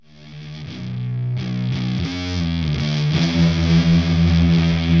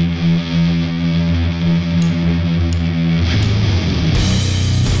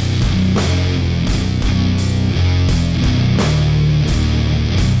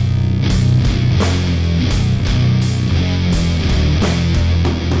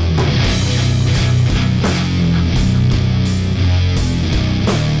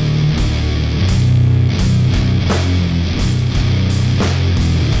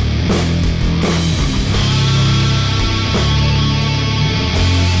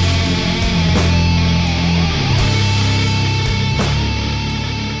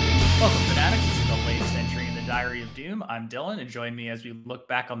Dylan, and join me as we look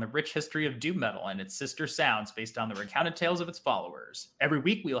back on the rich history of doom metal and its sister sounds based on the recounted tales of its followers. Every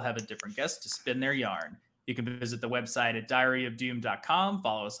week, we'll have a different guest to spin their yarn. You can visit the website at diaryofdoom.com,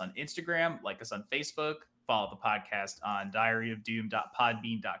 follow us on Instagram, like us on Facebook, follow the podcast on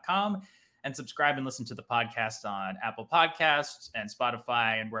diaryofdoom.podbean.com, and subscribe and listen to the podcast on Apple Podcasts and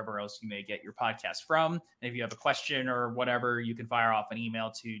Spotify and wherever else you may get your podcast from. And if you have a question or whatever, you can fire off an email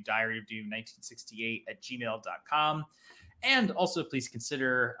to diaryofdoom1968@gmail.com. And also, please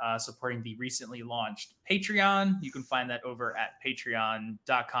consider supporting the recently launched Patreon. You can find that over at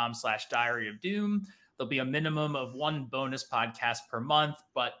patreon.com/diaryofdoom. There'll be a minimum of one bonus podcast per month,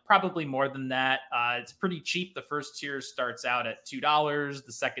 but probably more than that. It's pretty cheap. The first tier starts out at $2.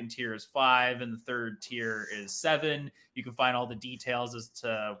 The second tier is $5, and the third tier is $7. You can find all the details as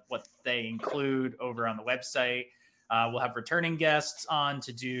to what they include over on the website. We'll have returning guests on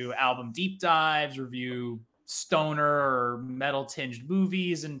to do album deep dives, review stoner or metal tinged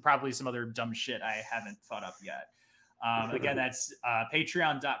movies, and probably some other dumb shit I haven't thought up yet. Again, that's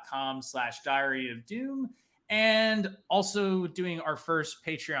patreon.com/diaryofdoom. And also doing our first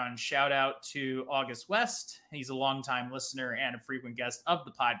Patreon shout out to August West. He's a longtime listener and a frequent guest of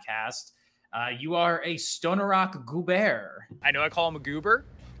the podcast. You are a stoner rock goober. I know I call him a goober.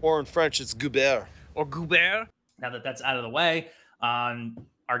 Or in French, it's goober. Or goober. Now that that's out of the way,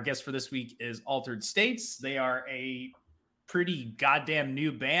 our guest for this week is Altered States. They are a pretty goddamn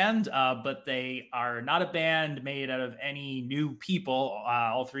new band, but they are not a band made out of any new people.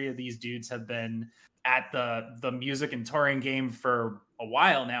 All three of these dudes have been at the music and touring game for a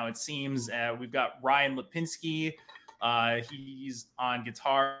while now, it seems. We've got Ryan Lipinski. He's on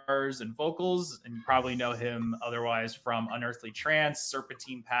guitars and vocals, and you probably know him otherwise from Unearthly Trance,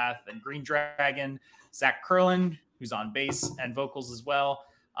 Serpentine Path, and Green Dragon. Zach Curlin, who's on bass and vocals as well.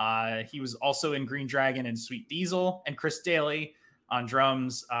 He was also in Green Dragon and Sweet Diesel, and Chris Daly on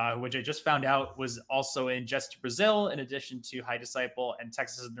drums, which I just found out was also in Just to Brazil, in addition to High Disciple and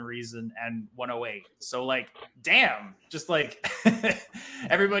Texas and the Reason and 108. So like, damn, just like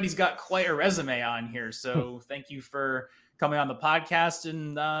everybody's got quite a resume on here. So thank you for coming on the podcast.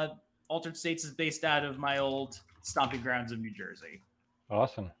 And Altered States is based out of my old stomping grounds of New Jersey.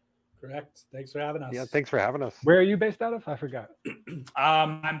 Awesome. Correct. Thanks for having us. Yeah, thanks for having us. Where are you based out of? I forgot.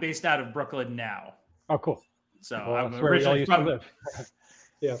 I'm based out of Brooklyn now. Oh, cool. So well, I'm originally from live.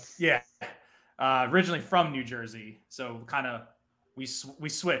 Yeah. Originally from New Jersey. So kind of we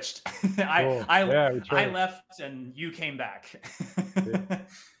switched. I left and you came back.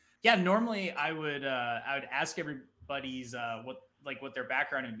 Yeah, normally I would ask everybody's what their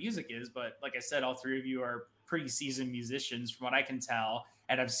background in music is, but like I said, all three of you are pretty seasoned musicians from what I can tell.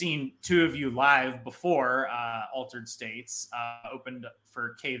 And I've seen two of you live before. Altered States opened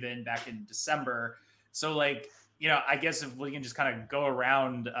for Cave In back in December. So like, I guess if we can just kind of go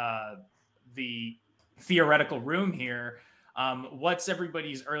around the theoretical room here, what's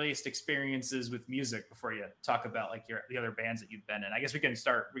everybody's earliest experiences with music before you talk about like the other bands that you've been in? I guess we can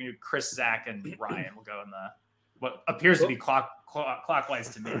do Chris, Zach, and Ryan. We'll go in what appears to be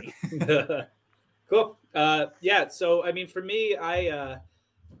clockwise to me. Cool. Yeah. So, I mean, for me, I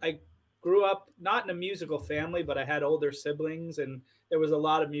grew up not in a musical family, but I had older siblings, and there was a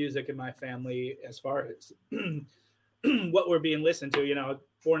lot of music in my family as far as what we're being listened to.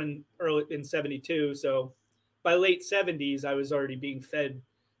 Born in 72. So by late 70s, I was already being fed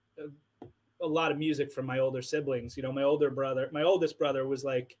a lot of music from my older siblings. My oldest brother was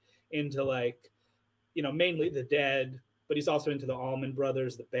like into mainly the Dead, but he's also into the Allman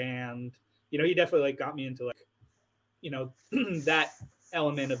Brothers, the band. He definitely like got me into that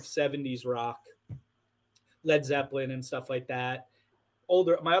element of 70s rock, Led Zeppelin and stuff like that.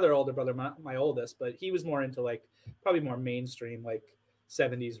 My other older brother, my oldest, but he was more into probably more mainstream,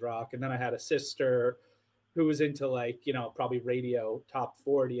 70s rock. And then I had a sister who was into probably radio top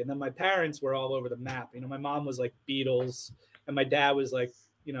 40. And then my parents were all over the map. My mom was like Beatles and my dad was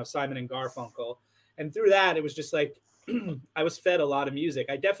Simon and Garfunkel. And through that, it was just I was fed a lot of music.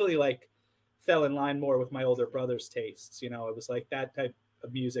 I definitely fell in line more with my older brother's tastes. It was that type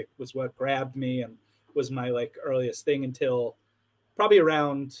of music was what grabbed me and was my earliest thing until probably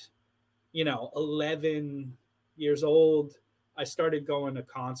around 11 years old. I started going to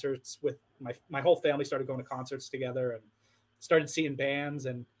concerts with my whole family, started going to concerts together and started seeing bands.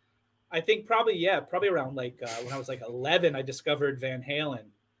 And I think probably around when I was 11, I discovered Van Halen.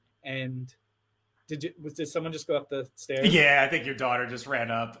 And did someone just go up the stairs? Yeah, I think your daughter just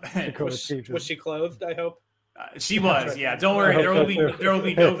ran up. Was she clothed, I hope? She was, yeah. Don't worry, there will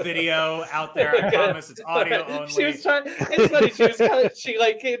be no video out there. I promise, it's audio only. She was trying. It's funny. She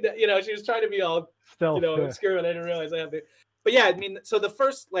was trying to be all Stealth. obscure, and I didn't realize I had the. But yeah, I mean, so the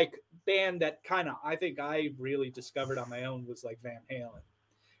first like band that kind of I think I really discovered on my own was like Van Halen,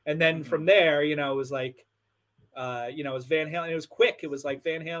 and then from there, it was like, it was Van Halen. It was quick. It was like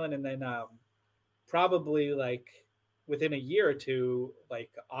Van Halen, and then probably like within a year or two, like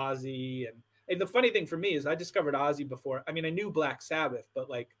Ozzy, and the funny thing for me is I discovered Ozzy before. I mean, I knew Black Sabbath,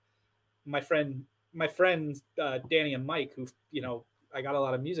 but like my friends Danny and Mike, who I got a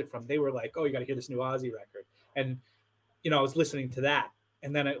lot of music from, they were like, "Oh, you got to hear this new Ozzy record," and I was listening to that,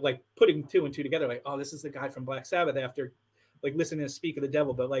 and then like putting two and two together, like, oh, this is the guy from Black Sabbath after like listening to Speak of the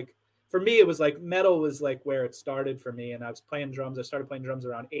Devil. But like for me, it was like metal was like where it started for me, and I was playing drums. I started playing drums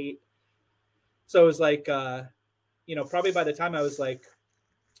around 8, so it was like probably by the time I was like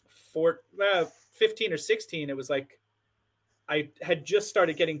 15 or 16, it was like I had just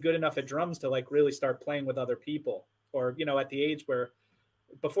started getting good enough at drums to like really start playing with other people, or at the age where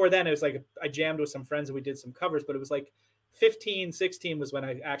before then it was like I jammed with some friends and we did some covers, but it was like 15, 16 was when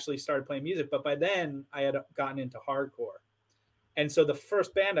I actually started playing music. But by then I had gotten into hardcore. And so the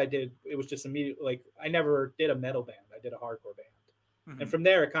first band I did, it was just immediately like, I never did a metal band. I did a hardcore band. Mm-hmm. And from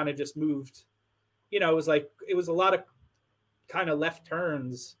there, it kind of just moved, it was like, it was a lot of kind of left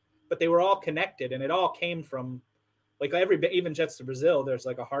turns, but they were all connected, and it all came from like even Jets to Brazil, there's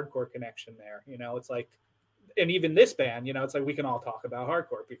like a hardcore connection there. It's like, and even this band, it's like we can all talk about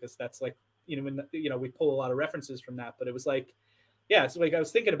hardcore because that's like, we pull a lot of references from that. But it was like, yeah, so like I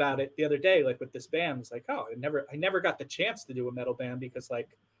was thinking about it the other day, like with this band, it's like, oh, I never got the chance to do a metal band because like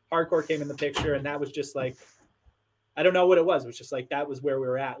hardcore came in the picture, and that was just like, I don't know what it was. It was just like that was where we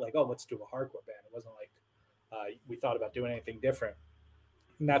were at. Like, oh, let's do a hardcore band. It wasn't like we thought about doing anything different,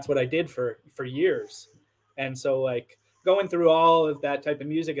 and that's what I did for years. And so like going through all of that type of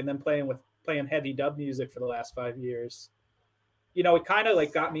music and then playing heavy dub music for the last 5 years, it kind of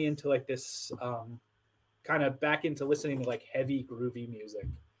like got me into like this kind of back into listening to like heavy groovy music,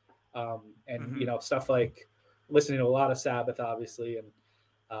 and stuff like listening to a lot of Sabbath, obviously, and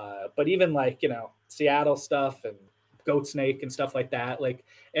but even like Seattle stuff and Goatsnake and stuff like that. Like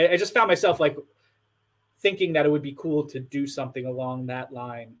I just found myself like thinking that it would be cool to do something along that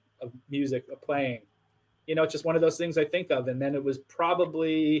line of music, of playing. It's just one of those things I think of. And then it was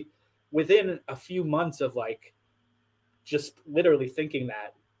probably within a few months of like just literally thinking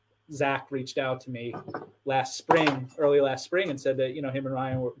that, Zach reached out to me early last spring, and said that, him and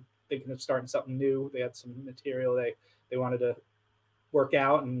Ryan were thinking of starting something new. They had some material they wanted to work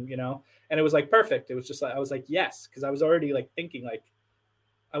out, and, and it was like perfect. It was just like, I was like, yes. Cause I was already like thinking like,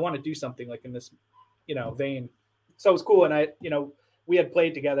 I want to do something like in this, vein. So it was cool. And we had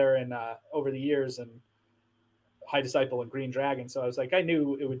played together and over the years, and High Disciple and Green Dragon. So I was like, I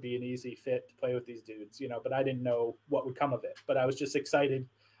knew it would be an easy fit to play with these dudes, but I didn't know what would come of it. But I was just excited,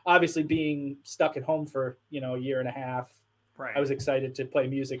 obviously being stuck at home for, a year and a half. Right. I was excited to play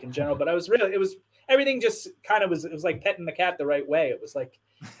music in general, but everything just kind of it was like petting the cat the right way. It was like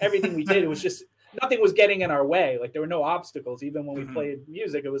everything we did, it was just, nothing was getting in our way. Like there were no obstacles. Even when we played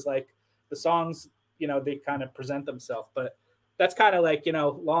music, it was like the songs, they kind of present themselves. But that's kind of like,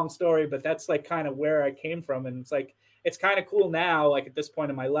 long story, but that's like kind of where I came from. And it's like, it's kind of cool now, like at this point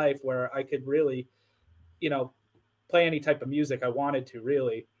in my life where I could really, play any type of music I wanted to,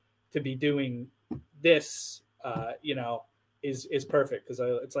 really, to be doing this, is perfect. Cause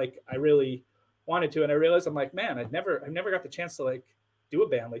it's like, I really wanted to. And I realized I'm like, man, I've never got the chance to like do a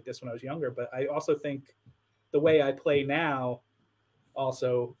band like this when I was younger. But I also think the way I play now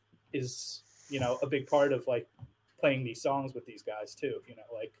also is, a big part of like playing these songs with these guys too.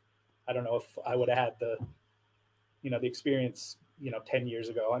 Like, I don't know if I would have had the experience, 10 years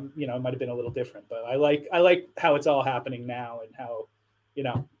ago. It might've been a little different, but I like how it's all happening now and how,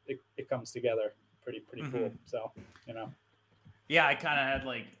 it comes together pretty cool. So, Yeah, I kind of had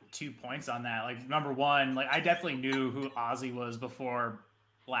like 2 points on that. Like, number one, like I definitely knew who Ozzy was before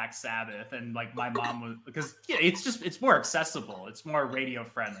Black Sabbath, and like my mom was, because it's more accessible, it's more radio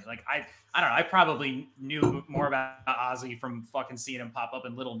friendly. Like I don't know, I probably knew more about Ozzy from fucking seeing him pop up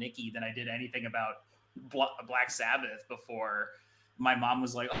in Little Nicky than I did anything about Black Sabbath before my mom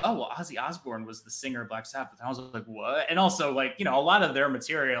was like, oh well, Ozzy Osbourne was the singer of Black Sabbath, and I was like, what? And also like, a lot of their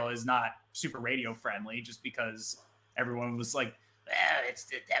material is not super radio friendly, just because everyone was like, it's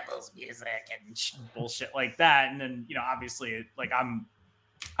the devil's music and bullshit like that. And then obviously like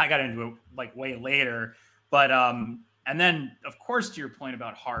I got into it like way later, but and then of course to your point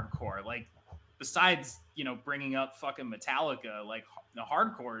about hardcore, like besides bringing up fucking Metallica, like the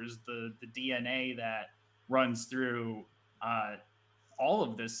hardcore is the DNA that runs through all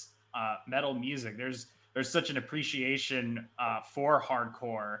of this metal music. There's such an appreciation for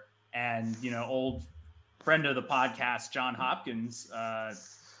hardcore And, old friend of the podcast, John Hopkins,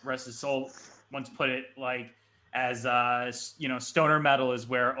 rest his soul, once put it like as, stoner metal is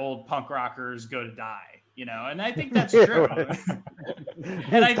where old punk rockers go to die, and I think that's true.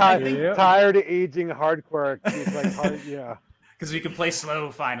 And I think tired of aging hardcore. He's like, yeah. Because we can play slow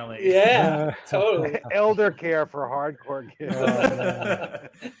finally. Yeah, totally. Elder care for hardcore kids.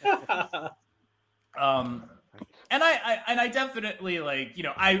 And I definitely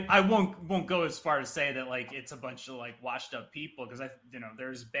I won't go as far to say that it's a bunch of washed up people, because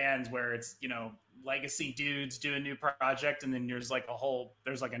there's bands where it's legacy dudes do a new project, and then there's a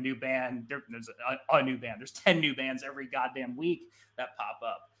new band, there's a new band, there's 10 new bands every goddamn week that pop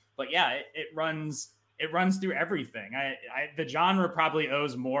up. But yeah, it runs through everything. The genre probably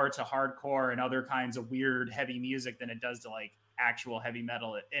owes more to hardcore and other kinds of weird heavy music than it does to actual heavy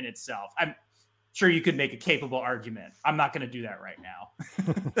metal in itself. I'm sure you could make a capable argument. I'm not going to do that right now.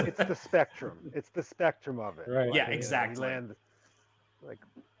 It's the spectrum. It's the spectrum of it. Right. Yeah, exactly.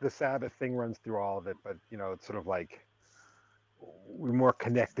 The Sabbath thing runs through all of it, but it's sort of we're more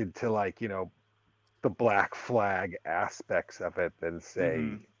connected to the Black Flag aspects of it than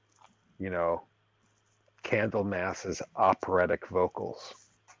say, Candlemass's operatic vocals.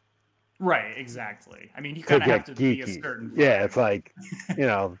 Right, exactly. I mean, you kind of have to be a certain. Yeah, it's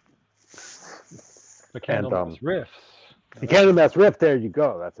the Candlemass riffs. The Candlemass riff, there you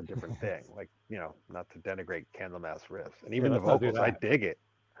go. That's a different thing. Not to denigrate Candlemass riffs, and even the vocals, I dig it.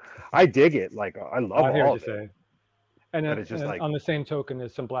 I love all of it. And then, it's just on the same token,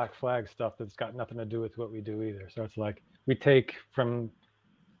 there's some Black Flag stuff that's got nothing to do with what we do either. So it's we take from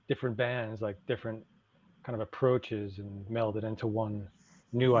different bands, different kind of approaches, and meld it into one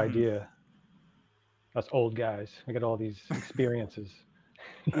new idea. Us old guys, we get all these experiences.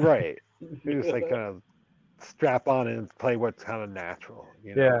 Right. You just kind of strap on and play what's kind of natural.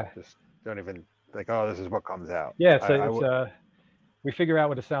 Yeah. Just don't even this is what comes out. Yeah. We figure out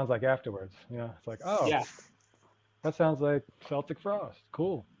what it sounds like afterwards. It's yeah, that sounds like Celtic Frost.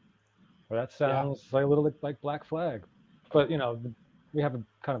 Cool. Or that sounds a little like Black Flag. But we have a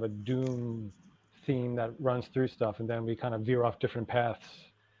kind of a doom theme that runs through stuff, and then we kind of veer off different paths.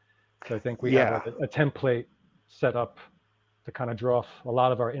 So I think we have a template set up to kind of draw off a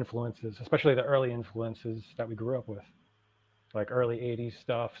lot of our influences, especially the early influences that we grew up with, early 80s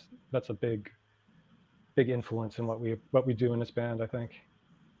stuff. That's a big influence in what we do in this band, I think.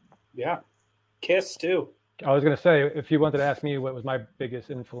 Yeah. Kiss too. I was going to say, if you wanted to ask me what was my biggest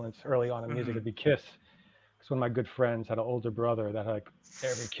influence early on in music, it'd be Kiss. Because one of my good friends had an older brother that had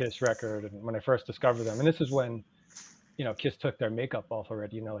every Kiss record. And when I first discovered them, and this is when, Kiss took their makeup off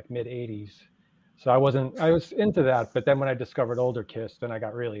already, mid 80s. So I was into that. But then when I discovered older Kiss, then I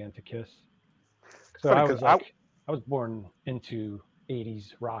got really into Kiss. So I was born into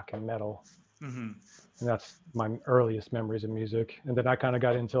 80s rock and metal. Mm-hmm. And that's my earliest memories of music. And then I kind of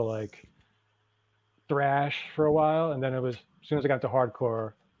got into thrash for a while. And then it was, as soon as I got into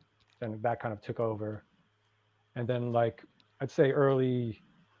hardcore, then that kind of took over. And then I'd say early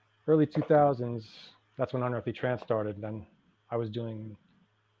 2000s, that's when Unearthly Trance started. And then I was doing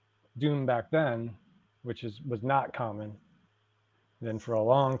doom back then, which was not common. And then for a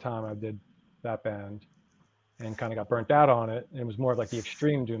long time, I did that band and kind of got burnt out on it. And it was more of the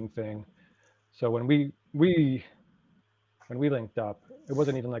extreme doom thing. So when we linked up, it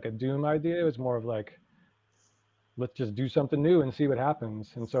wasn't even a doom idea. It was more of let's just do something new and see what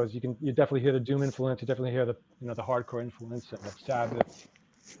happens. And so you definitely hear the doom influence. You definitely hear the the hardcore influence. And Sabbath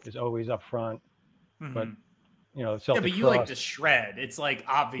is always up front, but Celtic but you Frost, like to shred. It's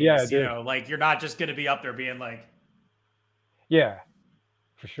obvious, you're not just going to be up there being yeah,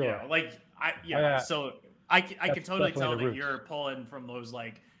 for sure. So I can totally tell that you're pulling from those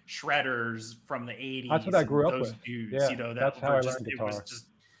shredders from the 80s. That's what I grew up with. Dudes, yeah, that's how I learned guitar. It was just,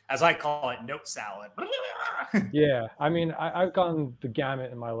 as I call it, note salad. Yeah, I mean, I've gone the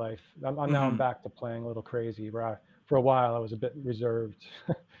gamut in my life. Now I'm back to playing a little crazy. Where for a while I was a bit reserved,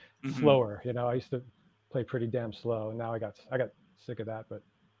 slower. I used to play pretty damn slow, and now I got sick of that. But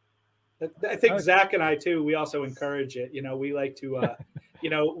I think Zach and I too, we also encourage it. We like to,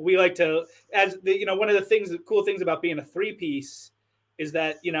 as one of the cool things about being a 3-piece is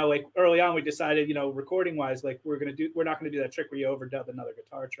that, early on we decided, recording wise, we're not going to do that trick where you overdub another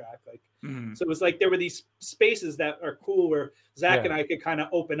guitar track. So it was there were these spaces that are cool where Zach and I could kind of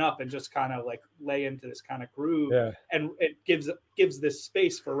open up and just kind of lay into this kind of groove. Yeah. And it gives this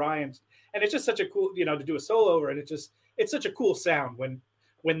space for Ryan. And it's just such a cool, to do a solo over it. It's such a cool sound when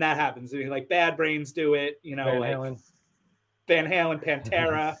that happens. Bad Brains do it, Van Halen,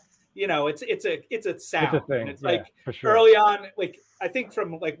 Pantera. you know, it's a sound. It's a thing. And it's yeah, like for sure. early on, like I think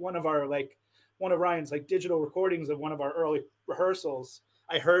from like one of Ryan's like digital recordings of one of our early rehearsals,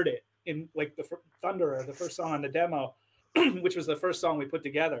 I heard it in like the Thunderer, the first song on the demo, which was the first song we put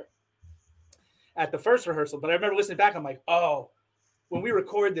together at the first rehearsal. But I remember listening back, I'm like, oh, when we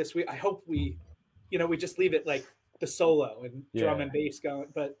record this, I hope we just leave it like the solo and drum and bass going.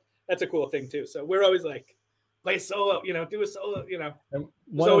 But that's a cool thing too. So we're always like, play solo, do a solo, And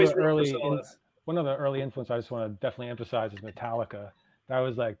there's always room for solos. one of the early influences I just want to definitely emphasize is Metallica. That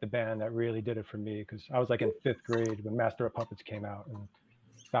was like the band that really did it for me, because I was like in 5th grade when Master of Puppets came out, and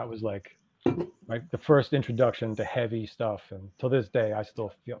that was like the first introduction to heavy stuff. And till this day, I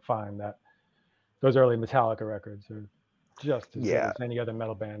still find that those early Metallica records are just as good as any other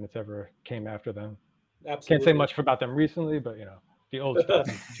metal band that's ever came after them. Absolutely. Can't say much about them recently, but the old stuff.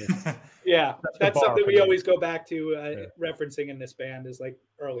 Yeah, that's something we always go back to referencing in this band is like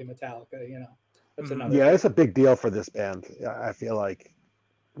early Metallica. That's another. Yeah, it's a big deal for this band. I feel like,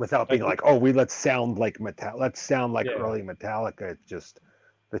 without being like, oh, let's sound like early Metallica. It's just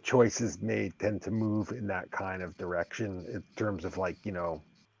the choices made tend to move in that kind of direction in terms of like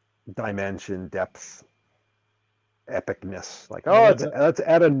dimension, depth, epicness. Like, let's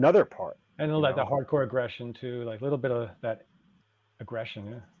add another part. And like the hardcore aggression too, like a little bit of that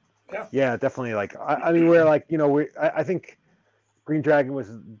aggression. Yeah, definitely. Like I mean, we're like I think Green Dragon was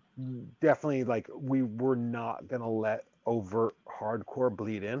definitely like, we were not gonna let overt hardcore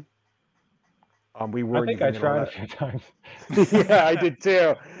bleed in. We weren't. I think I tried a few times. Yeah, I did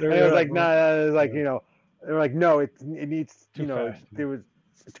too. And it was like, nah, it was like they're like, no, it needs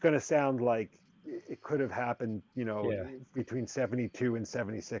it's gonna sound like it could have happened, between 72 and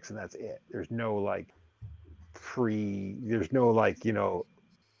 76, and that's it. There's no like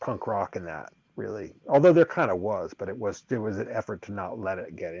punk rock in that, really. Although there kind of was, but there was an effort to not let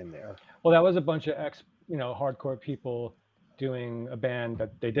it get in there. Well, that was a bunch of hardcore people doing a band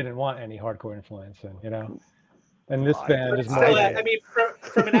that they didn't want any hardcore influence in, And this band is more. I mean,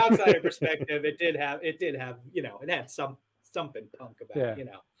 from an outsider perspective, it did have, it had something punk about it,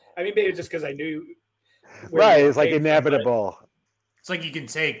 I mean, maybe just because I knew. Right, it's like inevitable. It's like you can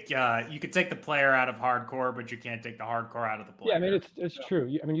take the player out of hardcore, but you can't take the hardcore out of the player. Yeah, I mean it's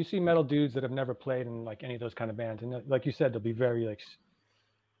true. I mean, you see metal dudes that have never played in like any of those kind of bands, and like you said, they'll be very like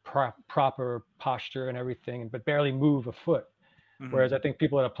proper posture and everything, but barely move a foot. Mm-hmm. Whereas I think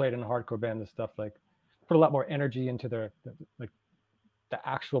people that have played in a hardcore band and stuff like put a lot more energy into their like the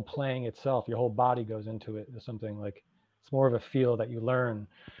actual playing itself. Your whole body goes into it. There's something like it's more of a feel that you learn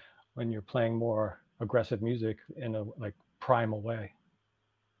when you're playing more aggressive music in a like primal way.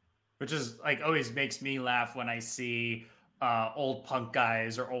 Which is like always makes me laugh when I see old punk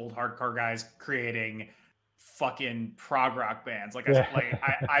guys or old hardcore guys creating fucking prog rock bands. Like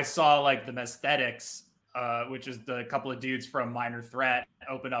I saw like the Mesthetics, which is the couple of dudes from Minor Threat,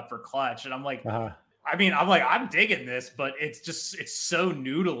 open up for Clutch, and I'm like, I'm digging this, but it's so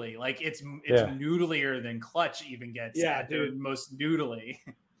noodly. Like it's noodlier than Clutch even gets. Yeah, dude, most noodly.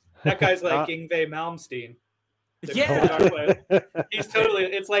 That guy's like Yngwie Malmsteen. Yeah, he's totally.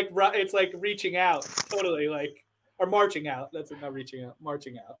 It's like reaching out, totally like, or marching out. That's not reaching out,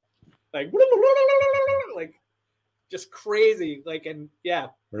 marching out, like just crazy. Like, and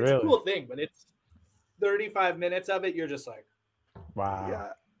it's a cool thing, but it's 35 minutes of it. You're just like,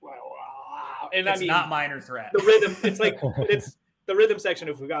 wow, wow. And it's not Minor Threat. The rhythm. It's like it's the rhythm section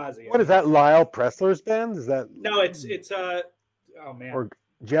of Fugazi. What is that? Lyle Pressler's band? Is that? No, it's oh man. Or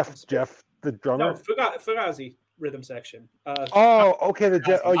Jeff the drummer. No, Fugazi rhythm section. Okay, the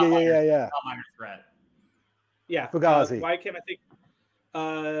Jeff. Oh yeah. Not Minor Threat. Yeah, Fugazi. Why can't I think?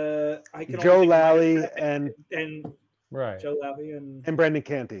 I can Joe Lally and right. Joe Lally and Brendan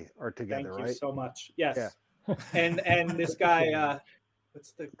Canty are together, Thank right? you so much. Yes. Yeah. and this guy,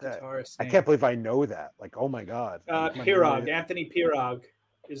 what's the guitarist name? I can't believe I know that. Like, oh my god. Pirog, Anthony Pirog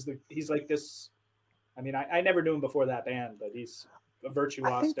he's like this. I mean, I never knew him before that band, but he's a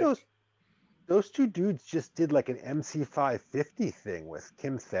virtuosic. I think those two dudes just did like an MC550 thing with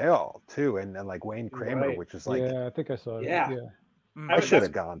Kim Thayil too, and like Wayne Kramer, which is like, I think I saw it. Yeah. I should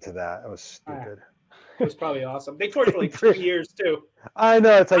have gone to that. That was stupid. It was probably awesome. They toured for like 2 years too. I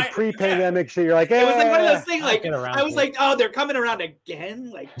know, it's like pre-pandemic shit. You're like, it was like one of those things. Like I was like, oh, they're coming around again.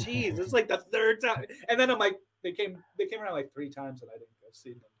 Like, geez, it's like the third time. And then I'm like, they came around like 3 times, and I didn't go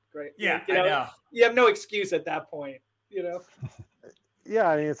see them. Great. Yeah, I know. You have no excuse at that point. Yeah,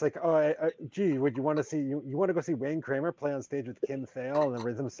 I mean, it's like, gee, would you want to see you want to go see Wayne Kramer play on stage with Kim Thayil in the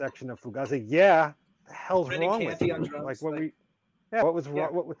rhythm section of Fugazi? Yeah, the hell's wrong with you? Like, what we? Yeah, what was Yeah.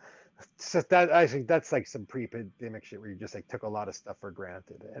 wrong? So that I think that's like some pre-pandemic shit where you just like took a lot of stuff for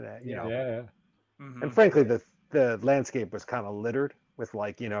granted, and you know, Yeah. Mhm. and frankly, the landscape was kind of littered with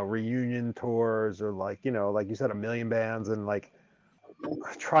like reunion tours or like like you said, a million bands, and like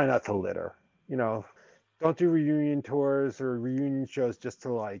try not to litter. Don't do reunion tours or reunion shows just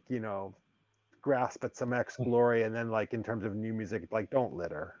to like grasp at some ex glory, and then like in terms of new music, like don't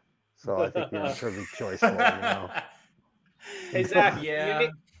litter. So I think we were sort of choiceful. Hey Zach, Yeah.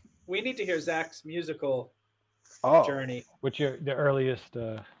 we need to hear Zach's musical Oh, journey. What's the earliest?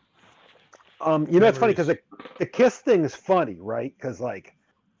 it's funny because Memories. the Kiss thing is funny, right? Because like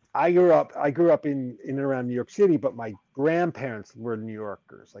I grew up in and around New York City, but my grandparents were New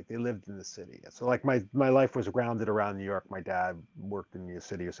Yorkers. Like they lived in the city. So like my life was grounded around New York. My dad worked in New York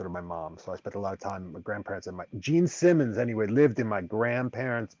City, sort of my mom. So I spent a lot of time with my grandparents, and my Gene Simmons anyway lived in my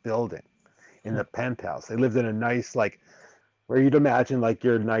grandparents' building in the penthouse. They lived in a nice, like, where you'd imagine like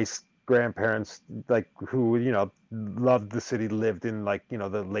your nice grandparents, like who loved the city, lived in like the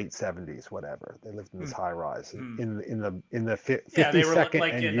late 70s, whatever. They lived in this high rise in the 52nd Yeah, they were like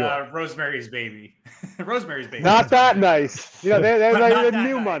and in York. Rosemary's Baby. Rosemary's Baby. Not that nice. They're Not like that the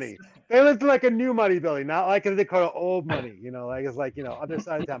new nice. money. They lived in like a new money building, not like they call it old money. Like it's like other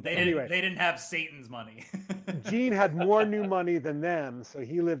side of town. But anyway, They didn't have Satan's money. Gene had more new money than them, so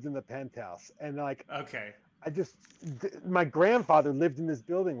he lived in the penthouse. And like Okay. my grandfather lived in this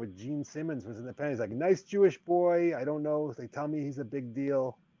building with Gene Simmons was in the penthouse. He's like, nice Jewish boy. I don't know. They tell me he's a big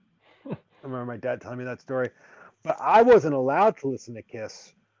deal. I remember my dad telling me that story. But I wasn't allowed to listen to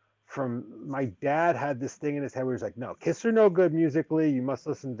Kiss. My dad had this thing in his head where he was like, no, Kiss are no good musically. You must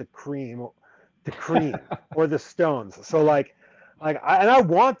listen to Cream or the Stones. So I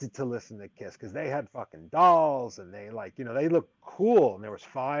wanted to listen to Kiss because they had fucking dolls and they they looked cool and there was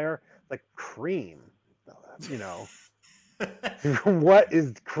fire. Like Cream, what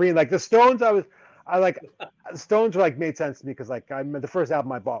is Cream? Like the Stones, Stones were like made sense to me because like the first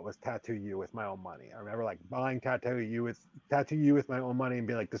album I bought was Tattoo You with my own money. I remember like buying Tattoo You with my own money and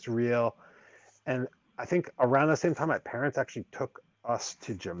being like, this is real. And I think around the same time my parents actually took us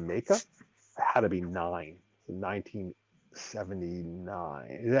to Jamaica. I had to be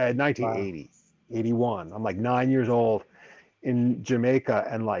 1979, 1980, 81. I'm like 9 years old in Jamaica,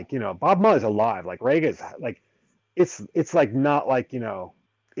 and like Bob Marley's alive. Like reggae's like it's like not like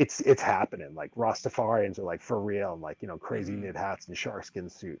it's happening. Like Rastafarians are like for real, and like crazy knit hats and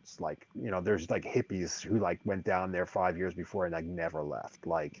sharkskin suits. Like there's like hippies who like went down there 5 years before and like never left.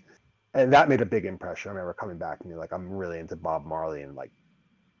 Like, and that made a big impression. I remember coming back and being like, I'm really into Bob Marley and like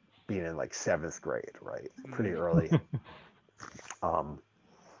being in like 7th grade, right? Pretty early. And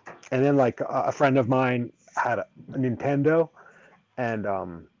then like a friend of mine had a Nintendo and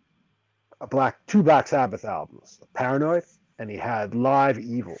two Black Sabbath albums, Paranoid, and he had Live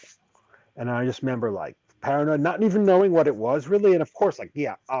Evil. And I just remember like Paranoid, not even knowing what it was really. And of course, like,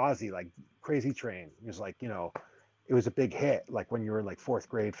 yeah, Ozzy, like Crazy Train. It was like, it was a big hit. Like when you were in like 4th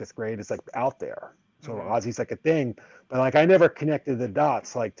grade, 5th grade, it's like out there. So Ozzy's like a thing. But like I never connected the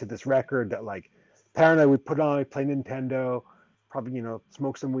dots like to this record that like Paranoid we put on, we play Nintendo, probably,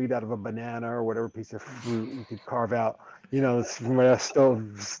 smoke some weed out of a banana or whatever piece of fruit we could carve out. Still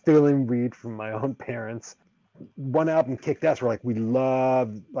stealing weed from my own parents. One album kicked ass. We're like, we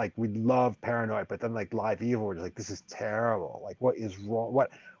love Paranoid, but then like Live Evil, we're just like, this is terrible. Like, what is wrong? What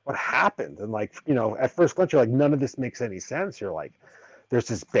happened? And like, at first glance, you're like, none of this makes any sense. You're like, there's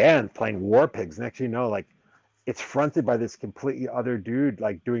this band playing War Pigs. Next thing you know, like, it's fronted by this completely other dude,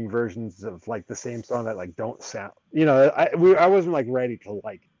 like doing versions of like the same song that like don't sound. I wasn't like ready to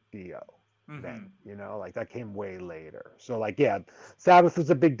like Dio then. Like that came way later. So like, yeah, Sabbath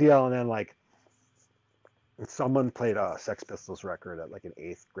was a big deal, and then like someone played a Sex Pistols record at like an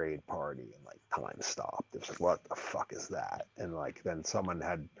 8th grade party, and like time stopped. It was like, what the fuck is that? And like then someone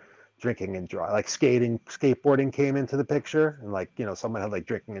had drinking and driving, like skateboarding came into the picture, and like someone had like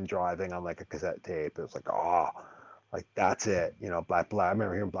drinking and driving on like a cassette tape. It was like, oh, like that's it. Black. I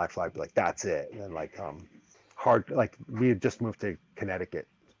remember hearing Black Flag be like, that's it. And then like hard, like we had just moved to Connecticut,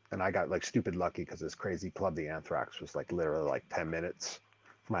 and I got like stupid lucky because this crazy club, the Anthrax, was like literally like 10 minutes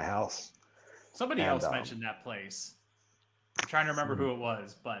from my house. Somebody else mentioned that place. I'm trying to remember who it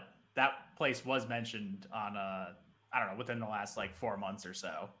was, but that place was mentioned on I don't know, within the last like 4 months or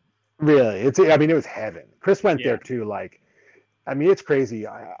so. Really, it was heaven. Chris went there too. Like, it's crazy.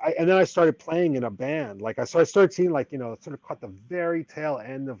 And then I started playing in a band. Like, I started seeing like sort of caught the very tail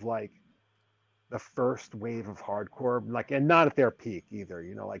end of like the first wave of hardcore. Like, and not at their peak either.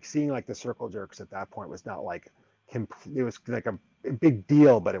 Like seeing like the Circle Jerks at that point was not like it was like a big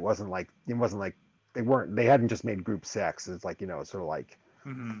deal, but it wasn't like they hadn't just made Group Sex. It's like, sort of like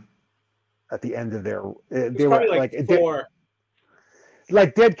at the end of their, they were like 4.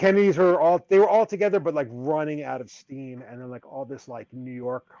 Like Dead Kennedys were all together, but like running out of steam, and then like all this like New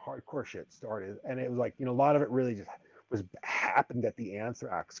York hardcore shit started, and it was like, a lot of it really just happened at the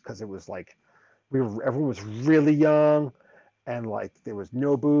Anthrax, because it was like everyone was really young, and like there was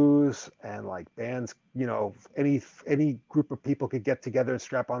no booze, and like bands, any group of people could get together and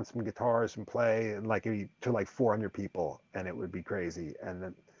strap on some guitars and play, and like to like 400 people, and it would be crazy. And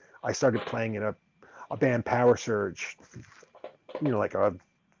then I started playing in a band, Power Surge, like a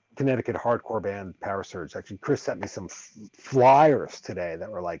Connecticut hardcore band, Power Surge. Actually, Chris sent me some flyers today that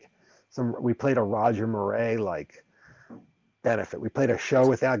were like we played a Roger Murray like benefit. We played a show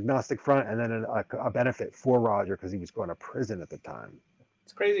with Agnostic Front, and then a benefit for Roger because he was going to prison at the time.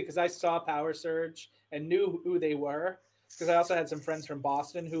 It's crazy because I saw Power Surge and knew who they were, because I also had some friends from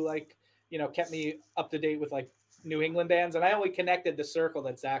Boston who like, kept me up to date with like New England bands. And I only connected the circle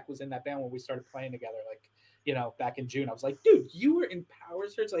that Zach was in that band when we started playing together, like, back in June. I was like, dude, you were in Power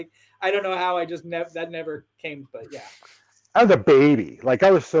Surge? Like, I don't know how I just that never came, but yeah. I was a baby. Like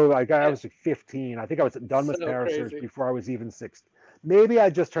I was I was like 15. I think I was done with Power Surge before I was even 16. Maybe I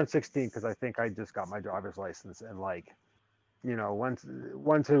just turned 16 because I think I just got my driver's license, and like, once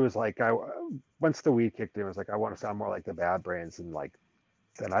it was like once the weed kicked in, it was like I want to sound more like the Bad Brains, and like,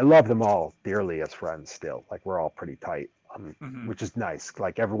 and I love them all dearly as friends still. Like we're all pretty tight. Which is nice.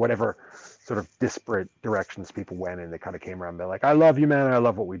 Like whatever sort of disparate directions people went in, they kind of came around. They're like, I love you, man. And I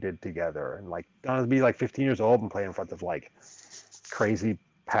love what we did together. And like, to be like 15 years old and play in front of like crazy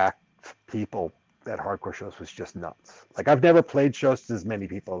packed people at hardcore shows was just nuts. Like I've never played shows to as many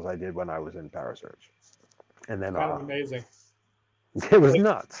people as I did when I was in Power Surge. And then kind of amazing. It was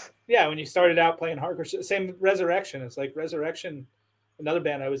nuts. Yeah, when you started out playing hardcore, same Resurrection. It's like Resurrection, another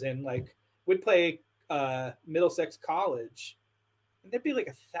band I was in. Like we'd play Middlesex College, and there'd be like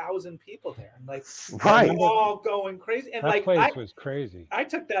 1,000 people there, and like all going crazy. And that like place was crazy. I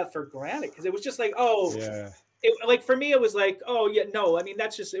took that for granted because it was just like, yeah. Like for me, it was like, no. I mean,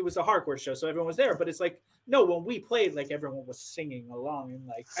 that's just, it was a hardcore show, so everyone was there. But it's like, no, when we played, like everyone was singing along, and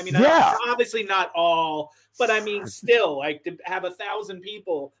like, I mean, obviously not all, but I mean, still, like to have 1,000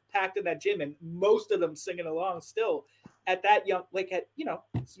 people packed in that gym and most of them singing along still. At that young, like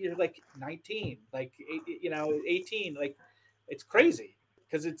you're like 19, like 18, like it's crazy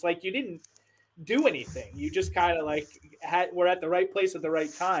because it's like you didn't do anything. You just kind of like were at the right place at the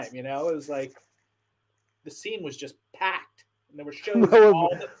right time. It was like the scene was just packed, and there were shows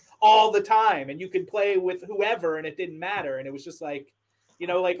all the time, and you could play with whoever, and it didn't matter. And it was just like,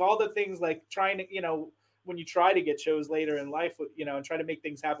 like all the things like trying to, when you try to get shows later in life, and try to make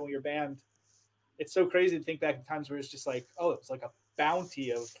things happen with your band. It's so crazy to think back in times where it's just like, it was like a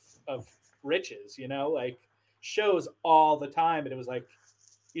bounty of riches, like shows all the time. And it was like,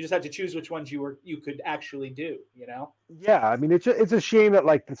 you just had to choose which ones you could actually do, Yeah. I mean, it's a shame that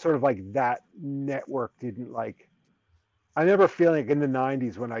like the sort of like that network didn't like, I remember feeling like in the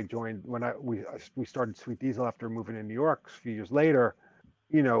 90s when I joined, we started Sweet Diesel after moving to New York a few years later,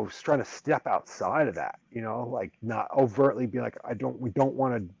 trying to step outside of that, like not overtly be like, we don't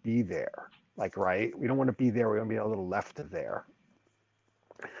want to be there. Like, right, we don't want to be there. We want to be a little left of there.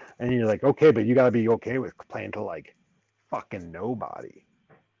 And you're like, okay, but you got to be okay with playing to like fucking nobody.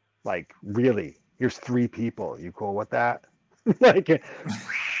 Like, really, here's 3 people. You cool with that? like,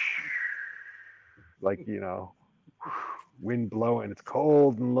 wind blowing. It's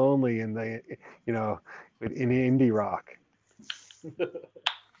cold and lonely in the, in indie rock.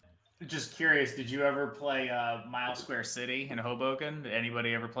 Just curious, did you ever play Mile Square City in Hoboken? Did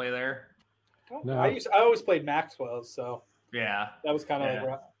anybody ever play there? No. I always played Maxwell's, so yeah, that was kind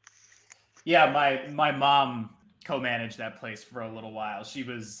of like my mom co-managed that place for a little while. She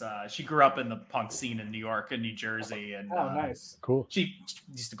was she grew up in the punk scene in New York and New Jersey, and nice, cool. She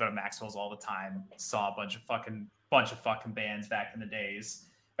used to go to Maxwell's all the time. Saw a bunch of fucking bands back in the day.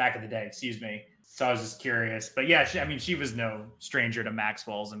 Excuse me. So I was just curious, but yeah, she was no stranger to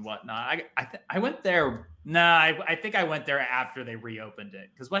Maxwell's and whatnot. I went there. I think I went there after they reopened it,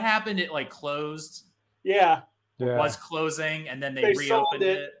 because what happened? It like closed. Yeah. Was closing, and then they reopened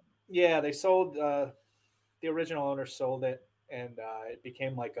it. Yeah, they sold. The original owner sold it, and it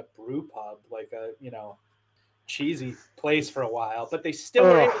became like a brew pub, like a cheesy place for a while. But they still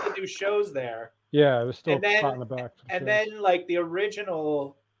were able to do shows there. Yeah, it was still spot in the back. And then like the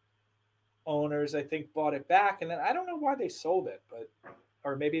original owners, I think, bought it back, and then I don't know why they sold it,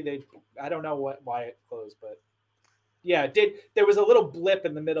 or maybe I don't know why it closed, but yeah, it did. There was a little blip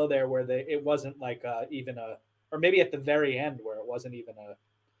in the middle there where it wasn't like even or maybe at the very end where it wasn't even a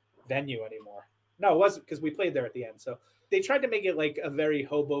venue anymore. No, it wasn't, because we played there at the end. So they tried to make it like a very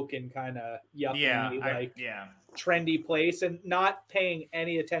Hoboken kind of yuppie, trendy place, and not paying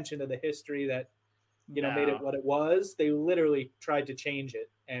any attention to the history that made it what it was. They literally tried to change it,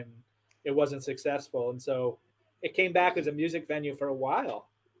 and it wasn't successful. And so it came back as a music venue for a while,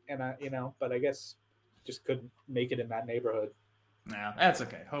 and but I guess just couldn't make it in that neighborhood. No, that's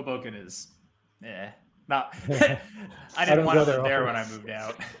okay. Hoboken is, not. I didn't want to live there when I moved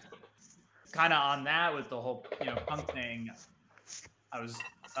out. Kind of on that with the whole punk thing. I was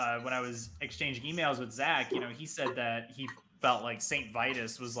when I was exchanging emails with Zach. He said that he felt like St.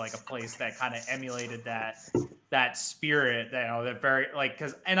 Vitus was like a place that kind of emulated that spirit. That very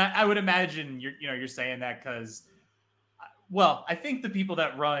because I would imagine you're saying that because. Well, I think the people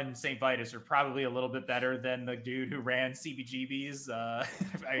that run St. Vitus are probably a little bit better than the dude who ran CBGB's.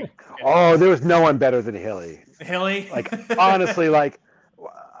 There was no one better than Hilly. Hilly? Like, honestly, like,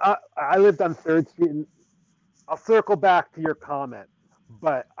 I lived on 3rd Street, and I'll circle back to your comment,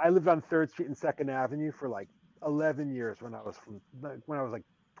 but I lived on 3rd Street and 2nd Avenue for like 11 years when I was like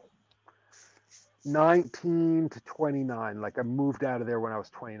 19 to 29. Like, I moved out of there when I was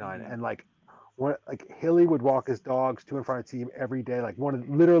 29, and like Hilly would walk his dogs to and from the team every day. Like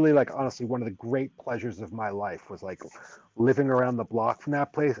honestly, one of the great pleasures of my life was like living around the block from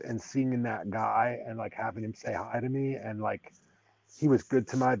that place and seeing that guy and like having him say hi to me. And like, he was good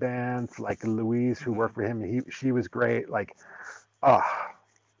to my band. Like Louise, who worked for him, she was great. Like, that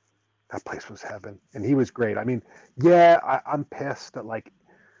place was heaven. And he was great. I mean, I'm pissed that like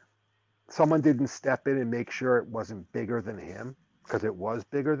someone didn't step in and make sure it wasn't bigger than him. Because it was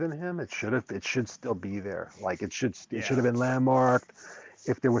bigger than him. It should still be there. Like it should have been landmarked.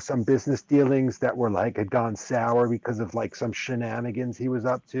 If there were some business dealings that were like had gone sour because of like some shenanigans he was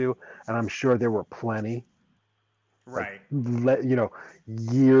up to, and I'm sure there were plenty. Right. Like,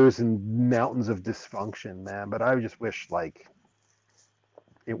 years and mountains of dysfunction, man. But I just wish like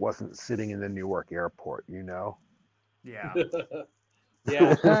it wasn't sitting in the Newark airport, Yeah.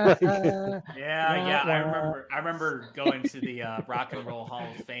 Yeah. I remember going to the Rock and Roll Hall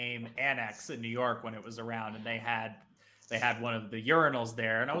of Fame annex in New York when it was around, and they had one of the urinals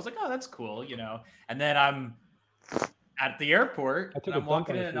there, and I was like, oh, that's cool, And then I'm at the airport, and I'm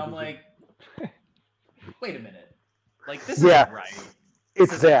walking in, and I'm like, wait a minute, like this isn't right.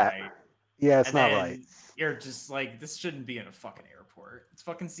 It's that. Right. Yeah, it's not right. You're just like, this shouldn't be in a fucking airport. It's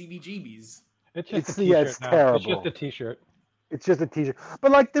fucking CBGB's. It's terrible. It's just a t-shirt. It's just a t-shirt, but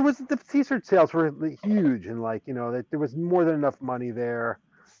like the t-shirt sales were huge, and like that there was more than enough money there.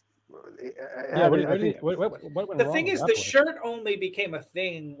 The thing is, the shirt only became a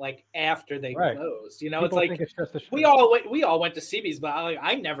thing like after they closed. People it's like we all went to CB's, but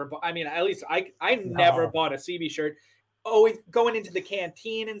I never bought. I mean, at least I never bought a CB shirt. Always going into the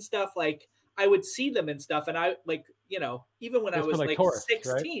canteen and stuff. Like I would see them and stuff, and I like even when I was like tourists,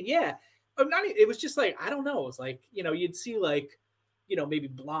 16, right? It was just like, I don't know. It was like, you'd see like, maybe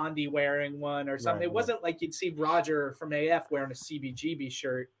Blondie wearing one or something. It wasn't like you'd see Roger from AF wearing a CBGB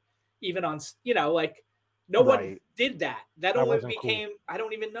shirt, even on, like no one did that. That only became, cool. I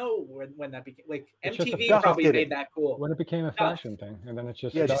don't even know when that became, like MTV probably made that cool. When it became a fashion thing. And then it's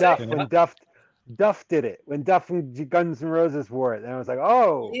just. Yeah, when Duff did it. When Duff from Guns N' Roses wore it. And I was like,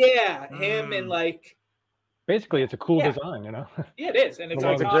 oh. Yeah, him and like. Basically, it's a cool design, Yeah, it is, and it's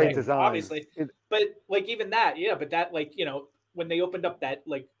a great design, obviously. But like even that, but that like when they opened up that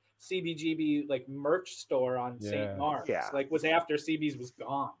like CBGB like merch store on St. Mark's, like was after CB's was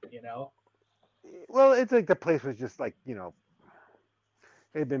gone, Well, it's like the place was just like it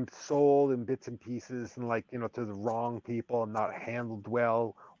had been sold in bits and pieces, and like to the wrong people and not handled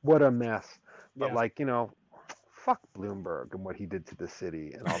well. What a mess! But like fuck Bloomberg and what he did to the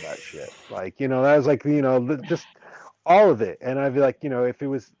city and all that shit. Like, that was like, just all of it. And I'd be like, if it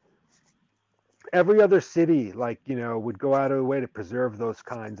was every other city, like, would go out of the way to preserve those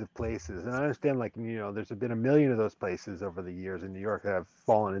kinds of places. And I understand, like, there's been a million of those places over the years in New York that have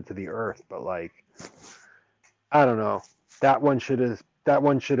fallen into the earth. But like, I don't know, that one should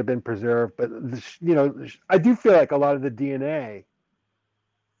have been preserved. But, I do feel like a lot of the DNA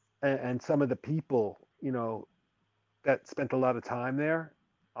and some of the people, that spent a lot of time there,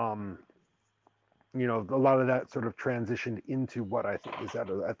 a lot of that sort of transitioned into what I think is at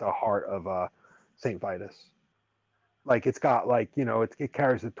the heart of St. Vitus. Like it's got like it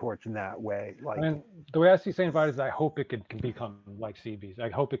carries the torch in that way. Like the way I see St. Vitus, I hope it can become like CB's.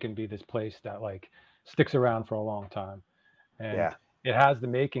 I hope it can be this place that like sticks around for a long time, and it has the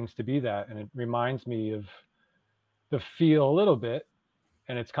makings to be that. And it reminds me of the feel a little bit,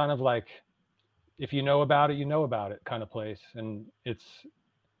 and it's kind of like. If you know about it, you know about it kind of place. And it's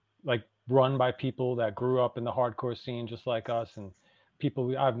like run by people that grew up in the hardcore scene just like us, and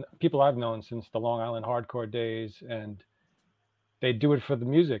people I've known since the Long Island hardcore days, and they do it for the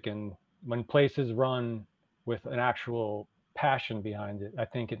music. And when places run with an actual passion behind it, I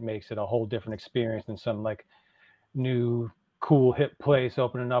think it makes it a whole different experience than some like new cool hip place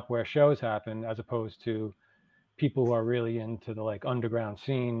opening up where shows happen, as opposed to people who are really into the like underground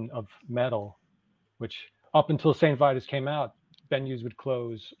scene of metal, which up until St. Vitus came out, venues would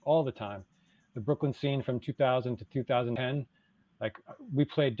close all the time. The Brooklyn scene from 2000 to 2010, like we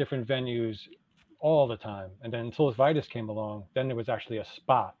played different venues all the time. And then until Vitus came along, then there was actually a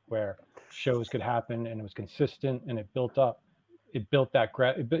spot where shows could happen, and it was consistent, and it built up. It built that,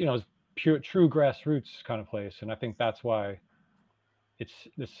 it was pure, true grassroots kind of place. And I think that's why it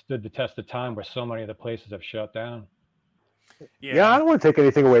stood the test of time, where so many of the places have shut down. Yeah, I don't want to take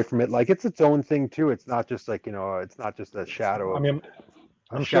anything away from it. Like, it's its own thing too. It's not just like, it's not just a shadow. I mean,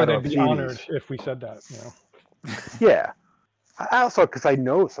 I'm sure they'd be honored if we said that, Yeah. I also, because I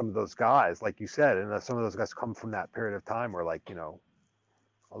know some of those guys, like you said, and some of those guys come from that period of time where, like,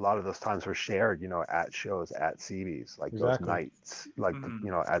 a lot of those times were shared, at shows at CB's, like those nights, like,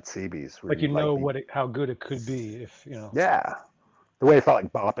 at CB's. Like, how good it could be if, Yeah. The way it felt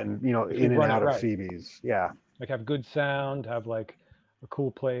like bopping, in and out of CB's. Yeah. Like, have good sound, have like a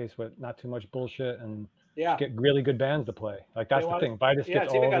cool place with not too much bullshit, and get really good bands to play. Like, that's the thing. Vitus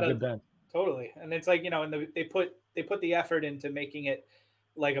gets all the good bands. Totally. And it's like, and they put the effort into making it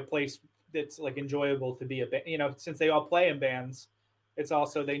like a place that's like enjoyable to be a band, since they all play in bands. It's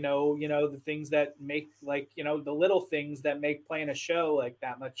also, they know, the things that make, like, the little things that make playing a show like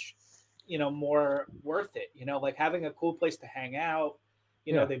that much, more worth it, like having a cool place to hang out,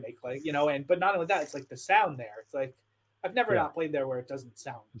 they make like, but not only that, it's like the sound there. It's like, I've never not played there where it doesn't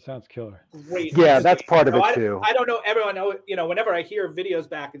sound. It sounds killer. Great. Yeah, that's part of it too. I don't know. Everyone know, whenever I hear videos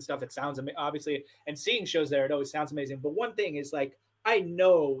back and stuff, it sounds obviously, and seeing shows there, it always sounds amazing. But one thing is, like, I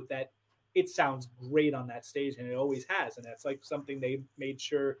know that it sounds great on that stage, and it always has. And that's like something they made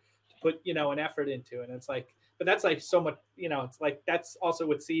sure to put, an effort into. And it's like, but that's like so much, it's like, that's also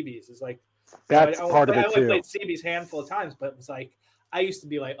with CB's is like, that's part of it too. I only played CB's handful of times, but it was like, I used to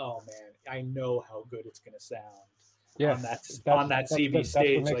be like, oh man, I know how good it's going to sound. Yeah, on that CB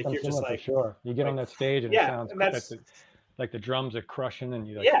stage, like, you're just like, sure, you get on that stage and it sounds like the drums are crushing, and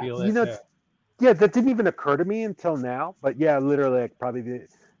you feel it. That didn't even occur to me until now. But yeah, literally, like, probably the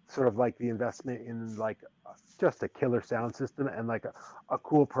sort of like the investment in like just a killer sound system and like a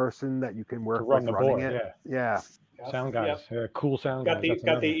cool person that you can work with running it. Yeah. Sound guys, cool sound guys.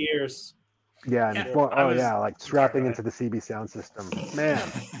 Got the ears. Yeah, like strapping into the CB sound system, man.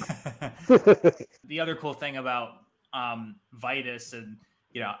 The other cool thing about Vitus, and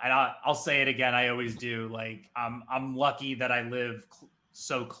and I'll say it again, I always do, like, I'm lucky that I live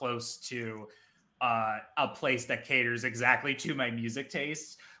so close to a place that caters exactly to my music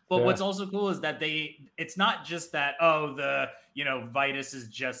tastes. But what's also cool is that it's not just that, Vitus is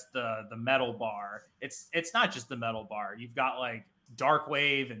just the metal bar. It's not just the metal bar. You've got like dark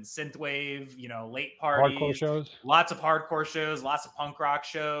wave and synth wave, late parties, hardcore shows, lots of hardcore shows, lots of punk rock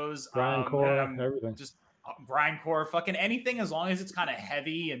shows, grindcore, everything. Just grindcore, fucking anything, as long as it's kind of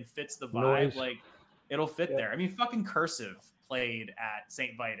heavy and fits the vibe, Noise. like, it'll fit there. I mean, fucking Cursive played at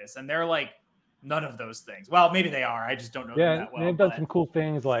St. Vitus, and they're like none of those things. Well, maybe they are. I just don't know them that well. They've done some cool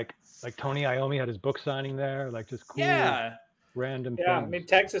things, like Tony Iommi had his book signing there, like just cool, random things. I mean,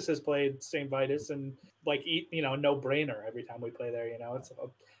 Texas has played St. Vitus, and like, no brainer every time we play there. It's.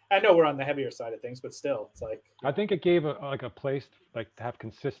 I know we're on the heavier side of things, but still, it's like, I think it gave a place like to have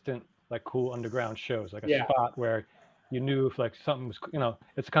consistent, like, cool underground shows, like a spot where you knew if like something was,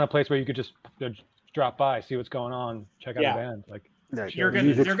 it's the kind of place where you could just drop by, see what's going on, check out a band. Like, they're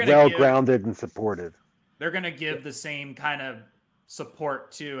gonna well grounded and supported. They're gonna give the same kind of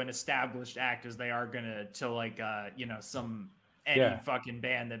support to an established act as they are gonna to like some fucking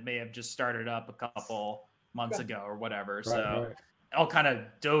band that may have just started up a couple months ago or whatever. Right. I'll kind of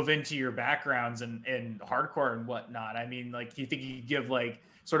dove into your backgrounds in hardcore and whatnot. I mean, like, you think you could give like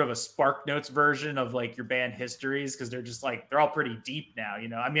sort of a Spark Notes version of like your band histories, because they're just like, they're all pretty deep now,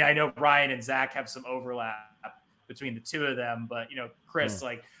 I mean, I know Ryan and Zach have some overlap between the two of them, but Chris,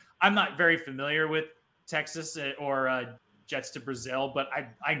 like, I'm not very familiar with Texas or Jets to Brazil, but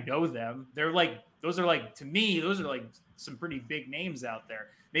I know them. They're like, those are like, to me, those are like some pretty big names out there.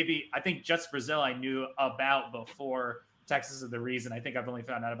 Maybe I think Jets Brazil I knew about before Texas is the Reason. I think I've only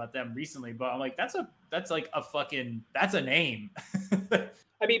found out about them recently, but I'm like, that's a name.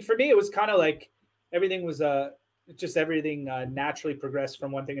 I mean, for me, it was kind of like everything was everything naturally progressed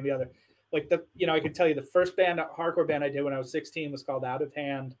from one thing to the other. Like I could tell you the first hardcore band I did when I was 16 was called Out of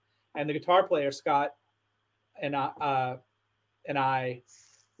Hand. and the guitar player Scott and I,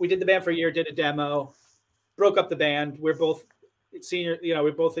 we did the band for a year, did a demo, broke up the band. We're both senior,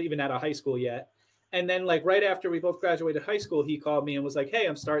 we're both even out of high school yet. And then like right after we both graduated high school, he called me and was like, "Hey,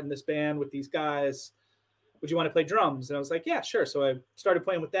 I'm starting this band with these guys. Would you want to play drums?" And I was like, "Yeah, sure." So I started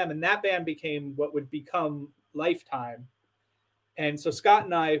playing with them, and that band became what would become Lifetime. And so Scott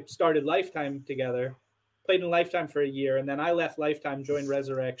and I started Lifetime together, played in Lifetime for a year, and then I left Lifetime, joined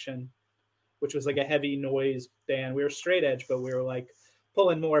Resurrection, which was like a heavy noise band. We were straight edge, but we were like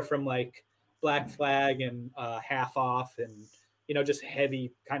pulling more from like Black Flag and Half Off and, just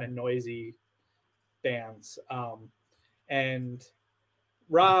heavy kind of noisy bands. And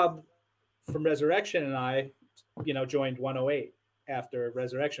Rob from Resurrection and I, joined 108 after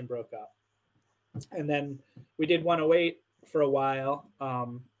Resurrection broke up. And then we did 108 for a while.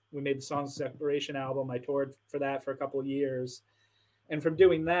 We made the Songs of Separation album. I toured for that for a couple of years. And from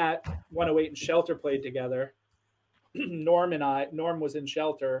doing that, 108 and Shelter played together. Norm was in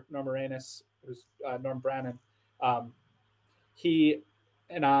Shelter, Norm Moranis, who's Norm Brannon. He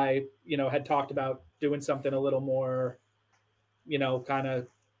and I, had talked about doing something a little more, kind of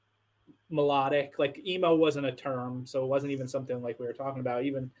melodic. Like emo wasn't a term, so it wasn't even something like we were talking about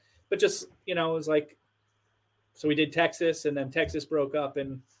even, but just, it was like, so we did Texas, and then Texas broke up.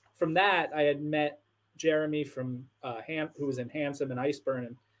 And from that, I had met Jeremy from who was in Handsome and Iceburn,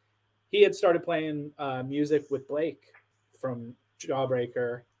 and he had started playing music with Blake from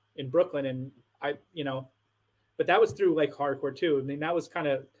Jawbreaker in Brooklyn. And I, but that was through like hardcore too. I mean, that was kind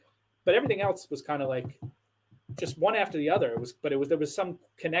of, but everything else was kind of like just one after the other. There was some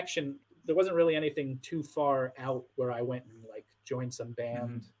connection. There wasn't really anything too far out where I went and like joined some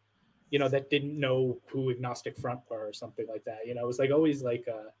band, that didn't know who Agnostic Front were or something like that. It was like always like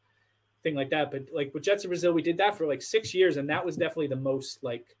a thing like that. But like with Jets of Brazil, we did that for like 6 years, and that was definitely the most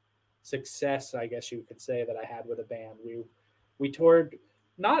like success, I guess you could say, that I had with a band. We toured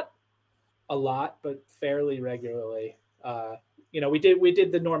not a lot, but fairly regularly. We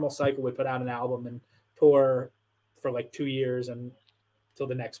did the normal cycle. We put out an album and tour for like 2 years and until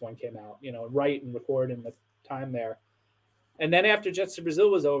the next one came out, write and record in the time there. And then after Jets to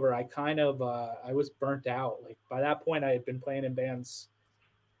Brazil was over, I kind of, I was burnt out. Like by that point I had been playing in bands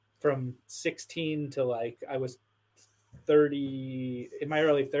from 16 to like, I was 30 in my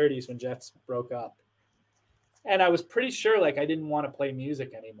early 30s when Jets broke up. And I was pretty sure like I didn't want to play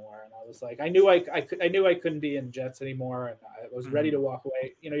music anymore. And I was like, I knew I couldn't be in Jets anymore. And I was ready to walk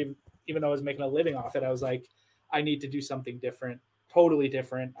away, even though I was making a living off it. I was like, I need to do something different, totally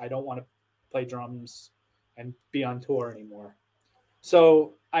different. I don't want to play drums and be on tour anymore.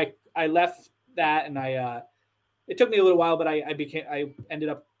 So I left that, and it took me a little while, but I ended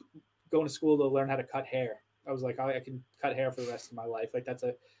up going to school to learn how to cut hair. I was like, I can cut hair for the rest of my life. Like that's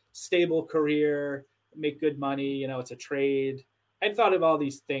a stable career, make good money. It's a trade. I'd thought of all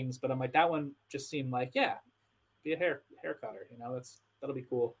these things, but I'm like, that one just seemed like, yeah, be a hair cutter. That'll be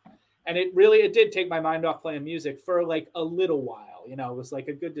cool. And it did take my mind off playing music for like a little while. It was like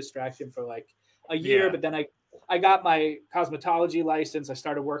a good distraction for like a year. Yeah. But then I got my cosmetology license. I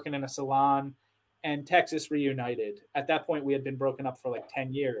started working in a salon, and Texas reunited. At that point, we had been broken up for like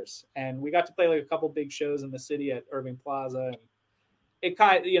 10 years, and we got to play like a couple big shows in the city at Irving Plaza. And it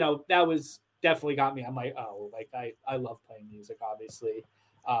kind of, that was definitely got me. I'm like, oh, like I love playing music, obviously.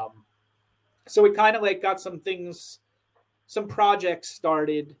 So we kind of like got some projects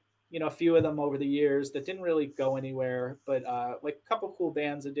started, a few of them over the years that didn't really go anywhere, but like a couple cool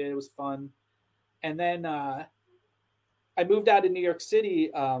bands I did. It was fun. And then I moved out of New York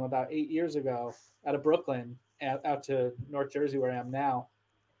City about 8 years ago, out of Brooklyn, out to North Jersey, where I am now.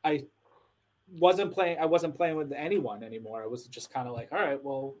 I wasn't playing with anyone anymore. I was just kind of like, all right,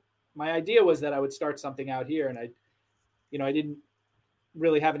 well, my idea was that I would start something out here, and I didn't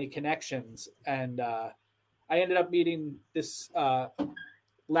really have any connections. And I ended up meeting this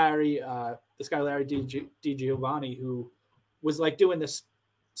Larry Di Giovanni, who was like doing this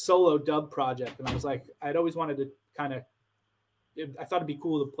solo dub project. And I was like, I'd always wanted to I thought it'd be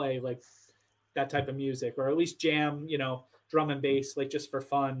cool to play like that type of music, or at least jam, drum and bass, like just for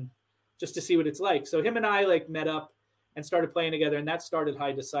fun, just to see what it's like. So him and I like met up and started playing together, and that started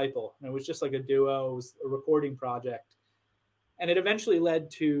High Disciple. And it was just like a duo. It was a recording project. And it eventually led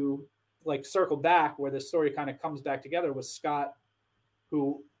to like Circle Back, where the story kind of comes back together with Scott,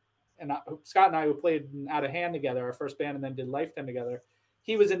 Scott and I who played Out of Hand together, our first band, and then did Lifetime together.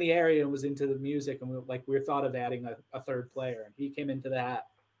 He was in the area and was into the music, and we thought of adding a third player, and he came into that.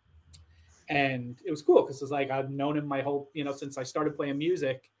 And it was cool because it's like I've known him my whole, since I started playing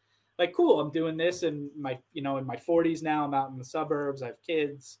music. Like, cool, I'm doing this in my, in my 40s now. I'm out in the suburbs. I have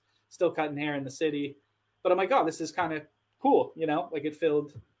kids. still cutting hair in the city. But I'm like, oh, this is kind of cool, you know, like it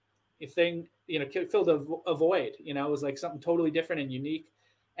filled a thing, you know, filled a void, you know, it was like something totally different and unique.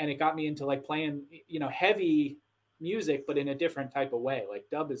 And it got me into like playing, you know, heavy music, but in a different type of way. Like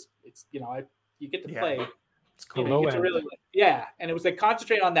dub is, it's, you know, you get to play. It's cool. You get to really, and it was like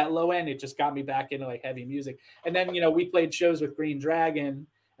concentrate on that low end. It just got me back into like heavy music. And then, you know, we played shows with Green Dragon,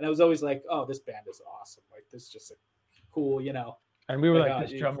 and I was always like, oh, this band is awesome. Like this is just a cool, you know. And we were like,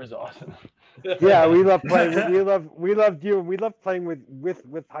 this drummer's awesome. Yeah, we love playing. We loved you. We loved playing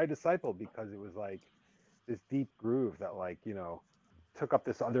with High Disciple because it was like this deep groove that, like, you know, took up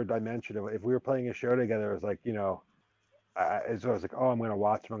this other dimension of, if we were playing a show together, it was like, you know, I was like, oh, I'm going to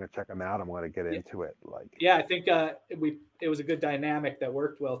watch them. I'm going to check them out. I'm going to get into it. Like, yeah, I think it was a good dynamic that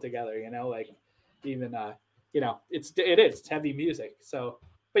worked well together, you know, like even, you know, it's heavy music. So,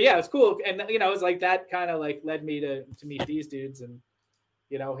 but yeah, it's cool. And, you know, it was like that kind of like led me to meet these dudes, and,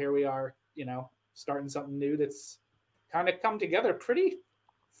 you know, here we are, you know, starting something new that's kind of come together pretty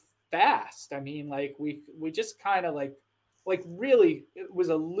fast. I mean, like we just kind of like really, it was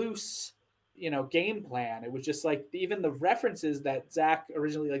a loose, you know, game plan. It was just like even the references that Zach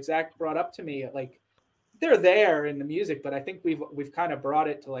brought up to me, like they're there in the music, but I think we've kind of brought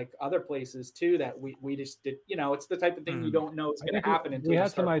it to like other places too, that we just did, you know, it's the type of thing you don't know it's going to happen until we you had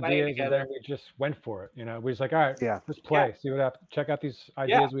start some playing ideas together. and then we just went for it. You know, we was like, all right, let's play, Yeah. see what happens. Check out these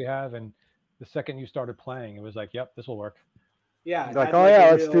ideas we have. And the second you started playing, it was like, yep, this will work. Yeah. like, oh yeah,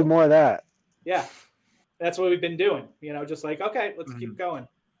 let's do more of that. Yeah. That's what we've been doing, you know, just like, okay, let's keep going.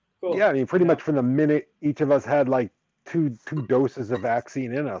 Cool. Yeah, I mean, pretty much from the minute each of us had like two doses of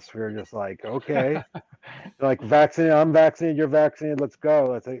vaccine in us, we were just like, okay, like vaccinated, I'm vaccinated, you're vaccinated, let's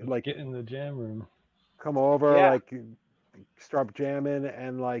go. Let's like get in the jam room, come over, like start jamming,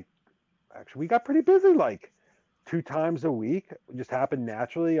 and like actually we got pretty busy, like 2 times a week. It just happened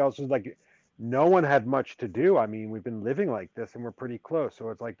naturally. Also, like no one had much to do. I mean, we've been living like this and we're pretty close. So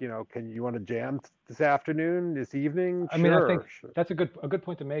it's like, you know, you want to jam this afternoon, this evening? I mean, I think that's a good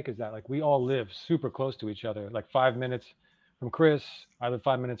point to make, is that like we all live super close to each other, like 5 minutes from Chris, I live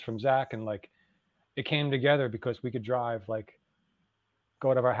 5 minutes from Zach, and like it came together because we could drive, like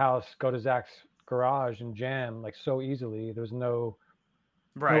go out of our house, go to Zach's garage and jam like so easily. There's no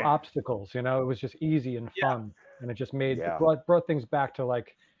obstacles, you know, it was just easy and fun. And it just brought things back to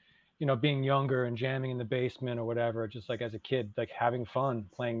like, you know, being younger and jamming in the basement or whatever, just like as a kid, like having fun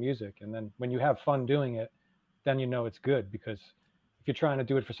playing music. And then when you have fun doing it, then you know it's good, because if you're trying to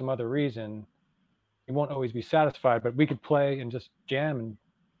do it for some other reason, you won't always be satisfied. But we could play and just jam and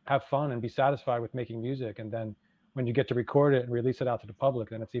have fun and be satisfied with making music. And then when you get to record it and release it out to the public,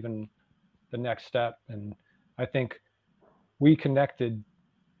 then it's even the next step. And I think we connected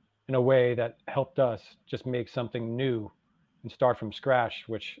in a way that helped us just make something new and start from scratch,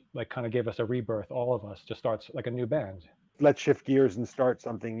 which like kind of gave us a rebirth. All of us just starts like a new band. Let's shift gears and start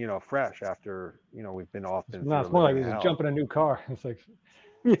something, you know, fresh after, you know, we've been off. It's more like we just jump in a new car. It's like,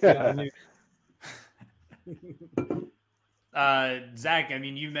 Zach, I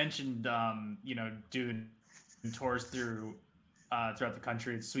mean, you mentioned, you know, doing tours throughout the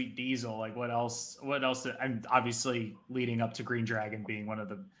country at Sweet Diesel. Like what else? I'm obviously leading up to Green Dragon being one of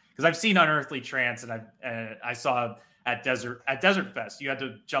the, because I've seen Unearthly Trance, and I saw at Desert Fest, you had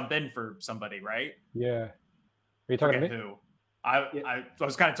to jump in for somebody, right? Yeah. Are you talking to me? Who? I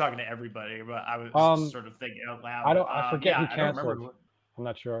was kind of talking to everybody, but I was sort of thinking out loud. I forget who canceled. I'm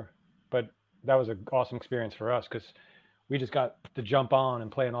not sure, but that was an awesome experience for us because we just got to jump on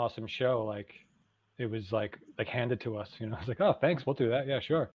and play an awesome show. Like it was like handed to us, you know. I was like, oh, thanks, we'll do that. Yeah,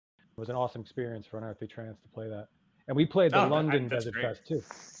 sure. It was an awesome experience for Unearthly Trance to play that, and we played the London Desert Fest too.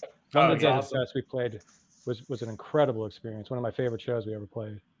 London Desert Fest we played was an incredible experience. One of my favorite shows we ever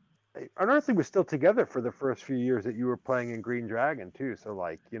played. Unearthly was still together for the first few years that you were playing in Green Dragon too. So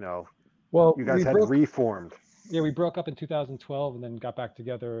like, you know, well, you guys had reformed. Yeah, we broke up in 2012 and then got back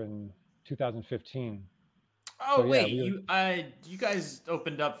together in 2015. Oh, so, wait, you guys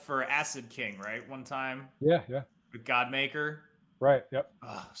opened up for Acid King, right? One time. Yeah. With Godmaker. Right. Yep.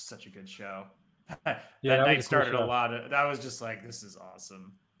 Oh, such a good show. that night started a lot of. That was just like, this is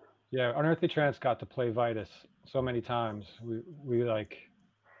awesome. Yeah, Unearthly Trance got to play Vitus so many times. We were like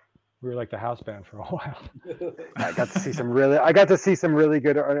the house band for a while. I got to see some really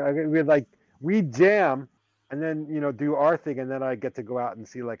good. We jam, and then, you know, do our thing, and then I get to go out and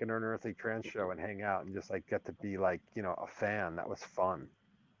see like an Unearthly Trance show and hang out and just like get to be like, you know, a fan. That was fun.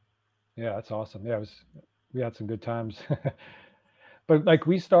 Yeah, that's awesome. Yeah, we had some good times. But like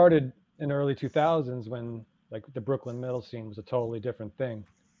we started in early 2000s when like the Brooklyn metal scene was a totally different thing,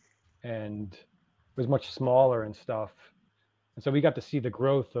 and it was much smaller and stuff. And so we got to see the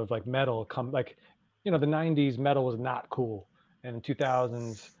growth of like metal come, like, the 90s metal was not cool. And in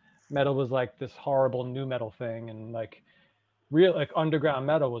 2000s, metal was like this horrible new metal thing. And like real, like underground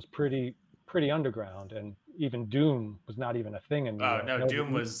metal was pretty underground. And even Doom was not even a thing in New York. No,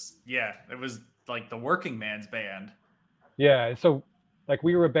 Doom was, it was like the working man's band. Yeah. And so like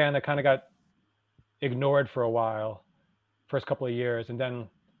we were a band that kind of got ignored for a while, first couple of years. And then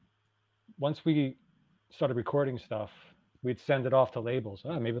once we started recording stuff, we'd send it off to labels.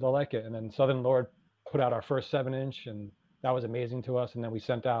 Maybe they'll like it. And then Southern Lord put out our first 7-inch, and that was amazing to us. And then we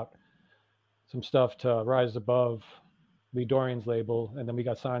sent out some stuff to Rise Above, Lee Dorian's label, and then we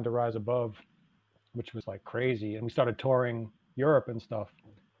got signed to Rise Above, which was like crazy. And we started touring Europe and stuff.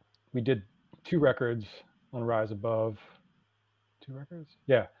 We did 2 records on Rise Above. 2 records?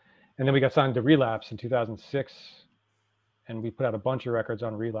 Yeah. And then we got signed to Relapse in 2006, and we put out a bunch of records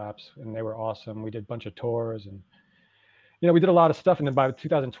on Relapse, and they were awesome. We did a bunch of tours, and we did a lot of stuff. And then by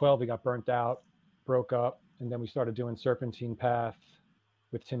 2012, we got burnt out, broke up, and then we started doing Serpentine Path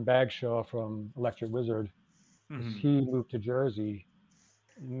with Tim Bagshaw from Electric Wizard. Mhm. He moved to Jersey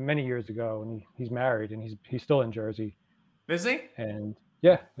many years ago, and he's married, and he's still in Jersey. Is he? And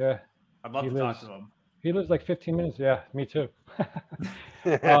yeah, I'd love He to talk lives- to him. he lives like 15 minutes. Yeah, me too.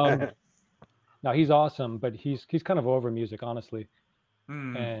 No, he's awesome, but he's kind of over music, honestly.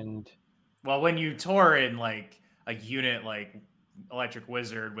 Hmm. And Well, when you tour in like a unit like Electric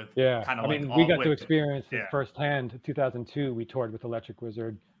Wizard with yeah, kind of I like mean, all we got with to experience it yeah. firsthand. In 2002, we toured with Electric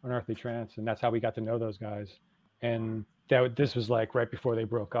Wizard, Unearthly Trance, and that's how we got to know those guys. And this was like right before they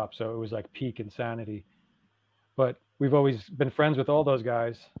broke up, so it was like peak insanity. But we've always been friends with all those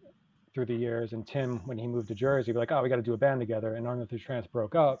guys through the years. And Tim, when he moved to Jersey, we're like, we got to do a band together. And Unearthly Trance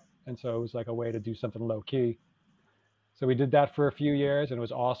broke up, and so it was like a way to do something low key. So we did that for a few years, and it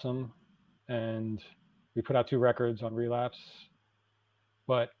was awesome. And we put out 2 records on Relapse,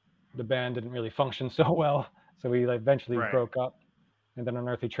 but the band didn't really function so well. So we eventually Right. broke up. And then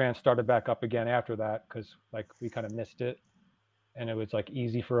Unearthly Trance started back up again after that, because like we kind of missed it. And it was like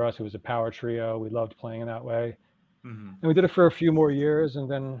easy for us. It was a power trio. We loved playing that way. Mhm. And we did it for a few more years,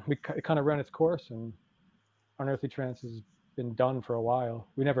 and then it kind of ran its course, and Unearthly Trance has been done for a while.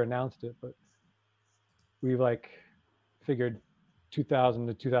 We never announced it, but we like figured 2000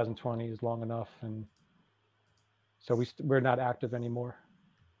 to 2020 is long enough, and so we're not active anymore.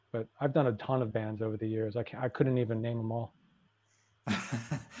 But I've done a ton of bands over the years. I couldn't even name them all.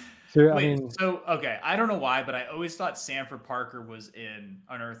 So I Wait, mean, so okay, I don't know why, but I always thought Sanford Parker was in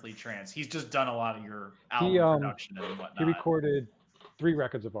Unearthly Trance. He's just done a lot of your album production and whatnot. he recorded 3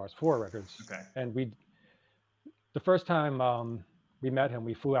 records of ours, 4 records. Okay. And the first time we met him,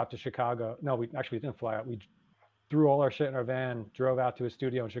 we flew out to Chicago. No, we actually didn't fly out. We threw all our shit in our van, drove out to his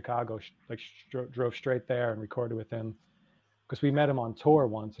studio in Chicago, drove straight there and recorded with him. Because we met him on tour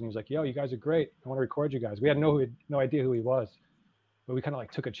once, and he was like, "Yo, you guys are great. I want to record you guys." We had no idea who he was, but we kind of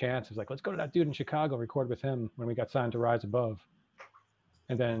like took a chance. It was like, let's go to that dude in Chicago, record with him when we got signed to Rise Above.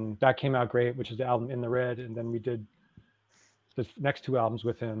 And then that came out great, which is the album In the Red. And then we did the next 2 albums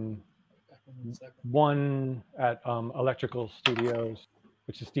with him. One at Electrical Studios,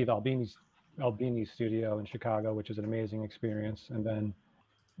 which is Steve Albini's studio in Chicago, which is an amazing experience. And then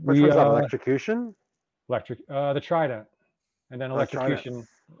Which one's that? Electrocution? the Trident. And then Trident. Electrocution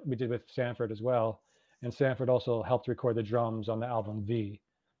we did with Sanford as well. And Sanford also helped record the drums on the album V.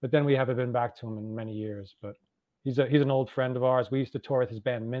 But then we haven't been back to him in many years. But he's an old friend of ours. We used to tour with his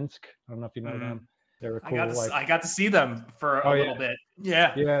band Minsk. I don't know if you know them. They were cool. I got to see them for a little bit.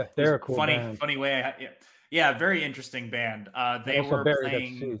 Yeah. Yeah, they're a cool band. Funny way. Yeah, very interesting band. They also were Buried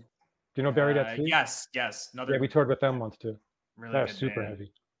playing. at Sea. Do you know Buried at Sea? Yes. Another. Yeah, we toured with them once too. really That was good super band.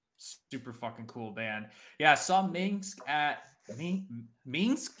 heavy. Super fucking cool band. Yeah, I saw Minsk at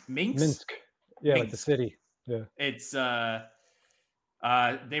Minsk. Yeah, like the Minsk. city. Yeah. It's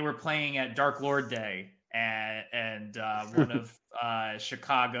they were playing at Dark Lord Day, and one of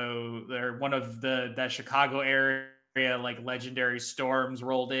Chicago, or one of that Chicago area, like legendary storms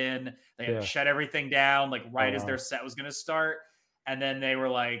rolled in. They had to shut everything down like right as their set was gonna start, and then they were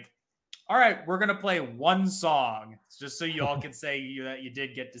like, "All right, we're gonna play one song just so you all can say that you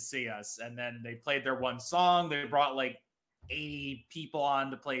did get to see us." And then they played their one song. They brought like 80 people on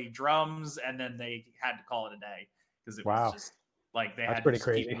to play drums, and then they had to call it a day because it was just like they had to just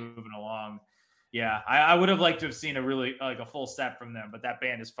keep moving along. Yeah, I would have liked to have seen a really like a full set from them, but that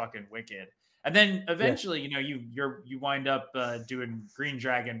band is fucking wicked. And then eventually, you know, you wind up doing Green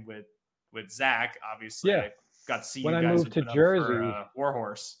Dragon with Zach. Obviously, I got to see when you I guys moved to Jersey,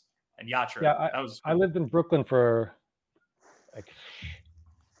 Warhorse and Yatra. Yeah, that was cool. I lived in Brooklyn for like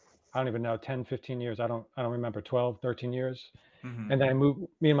I don't even know, 10, 15 years. I don't remember, 12, 13 years. Mhm. And then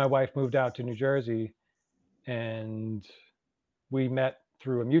me and my wife moved out to New Jersey, and we met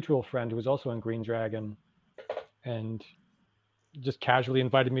through a mutual friend who was also in Green Dragon, and just casually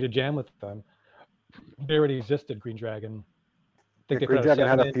invited me to jam with them. They already existed, Green Dragon. I think they Green put Dragon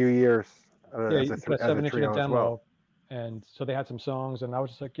had a 7-inch few years Yeah, as you a put a as a 7-inch in trio a as demo, well. and so they had some songs, and I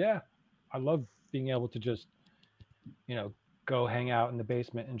was just like, yeah, I love being able to just, go hang out in the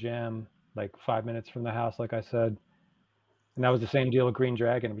basement and jam like 5 minutes from the house, like I said. And that was the same deal with Green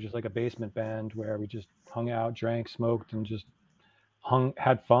Dragon. It was just like a basement band where we just hung out, drank, smoked, and just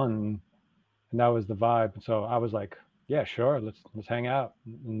had fun, and that was the vibe. And so I was like, yeah, sure, let's hang out.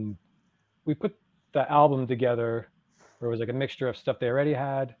 And we put the album together, where it was like a mixture of stuff they already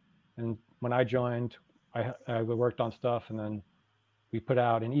had, and when I joined, I worked on stuff, and then we put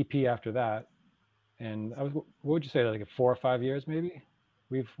out an EP after that. And what would you say, like 4 or 5 years maybe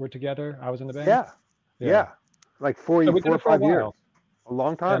we're together? I was in the band. Yeah. Like So we did 4 or it for a 5 years. while. A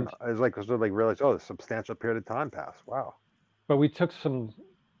long time. And I was like, realized, oh, a substantial period of time passed. Wow. but we took some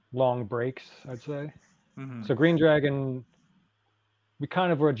long breaks, I'd say. Mhm. So Green Dragon, we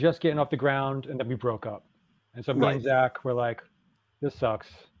kind of were just getting off the ground, and then we broke up. And so me and Zach were like, this sucks.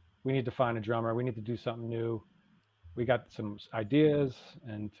 We need to find a drummer. We need to do something new. We got some ideas,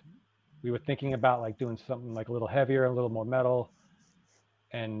 and we were thinking about like doing something like a little heavier, a little more metal.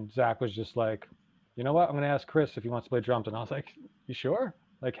 And Zach was just like, you know what? I'm going to ask Chris if he wants to play drums. And I was like, you sure?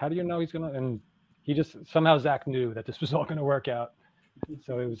 Like, how do you know he's going to? And he just, somehow Zach knew that this was all going to work out.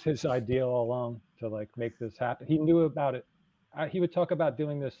 So it was his idea all along to like make this happen. He knew about it. He would talk about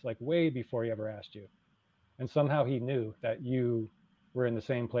doing this like way before he ever asked you. And somehow he knew that you were in the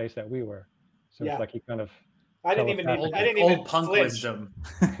same place that we were. So it's like he kind of. I didn't even old punk flinch. wisdom.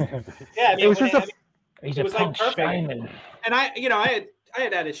 Yeah, I mean, It was just He's it a was like punk perfect. shaman. And I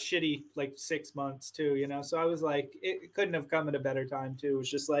had a shitty like 6 months too, so I was like, it couldn't have come at a better time too. It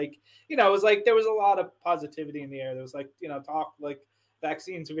was just like, it was like there was a lot of positivity in the air. There was like, talk like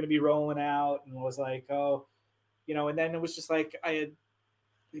vaccines were going to be rolling out, and it was like, oh, and then it was just like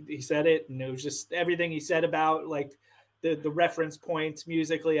he said it, and it was just everything he said about like the reference points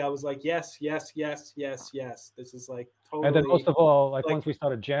musically. I was like, yes. This is like totally. And then most of all, like once we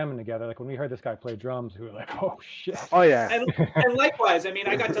started jamming together, like when we heard this guy play drums, we were like, oh shit. Oh yeah. And likewise, I mean,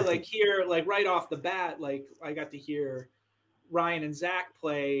 I got to like hear like right off the bat, like I got to hear Ryan and Zach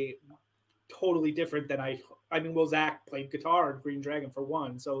play totally different than well, Zach played guitar in Green Dragon for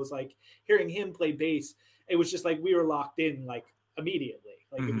one, so it was like hearing him play bass. It was just like we were locked in like immediately.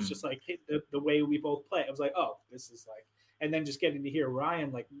 Like it was just like the way we both play. I was like, oh, this is like, and then just getting to hear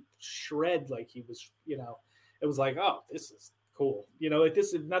Ryan like shred like he was, it was like, oh, this is cool. Like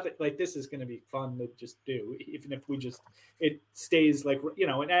this is nothing, like this is going to be fun to just do, even if we just, it stays like,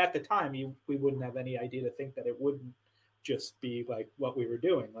 and at the time we wouldn't have any idea to think that it wouldn't just be like what we were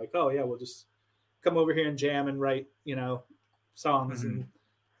doing. Like, oh yeah, we'll just come over here and jam and write, songs. And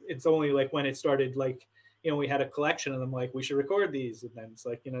it's only like when it started, like, we had a collection of them, like we should record these. And then it's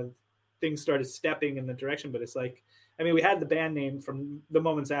like, things started stepping in the direction, but it's like, I mean, we had the band name from the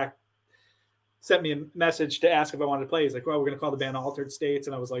moment Zach sent me a message to ask if I wanted to play. He's like, well, we're going to call the band Altered States.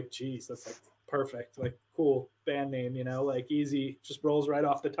 And I was like, geez, that's like perfect. Like cool band name, like easy, just rolls right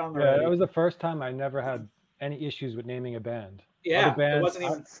off the tongue. Yeah, that was the first time I never had any issues with naming a band. Yeah, bands, it wasn't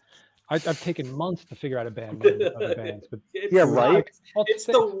even. I've taken months to figure out a band name of other bands, but right. It's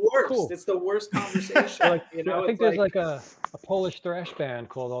the worst. Cool. It's the worst conversation. Like, I think there's like a Polish thrash band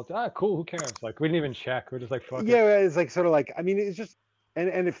called cool, who cares? Like we didn't even check. We're just like, fuck yeah, it. it's like sort of like, I mean, it's just and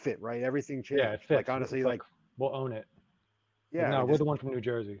it fit, right? Everything changed. Yeah, it fits. Like honestly, like we'll own it. Yeah. No, we're the one from New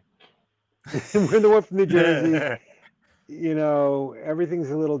Jersey. We're the one from New Jersey. Everything's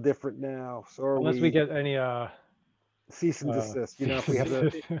a little different now. So unless we get any cease and desist, if we have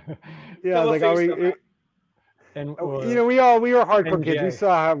the and we were hardcore NJ. kids.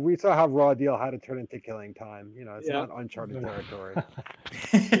 We saw how Raw Deal had to turn into Killing Time. It's not uncharted territory.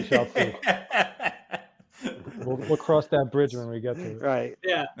 We shall see. We'll cross that bridge when we get to it. Right.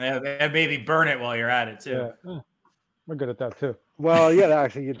 Yeah. And maybe burn it while you're at it too. Yeah. We're good at that too. Well, yeah,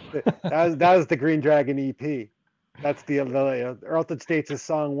 actually, that was the Green Dragon EP. That's the Altered States is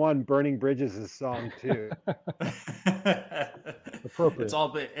song 1. Burning Bridges is song 2. Appropriate.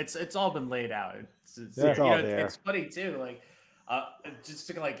 It's all been laid out. It's all there. It's funny too. Like, just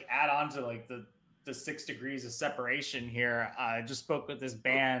to like add on to like the 6 degrees of separation here. I just spoke with this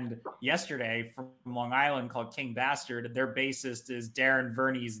band yesterday from Long Island called King Bastard, and their bassist is Darren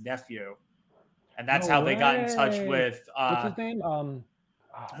Verney's nephew, and that's how they got in touch with. What's his name?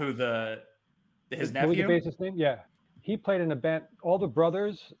 His nephew. nephew. The bassist name? Yeah, he played in a band. All the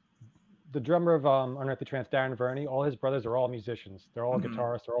brothers the drummer of Unearth the Trance, Darren Verney, all his brothers are all musicians. They're all Mhm.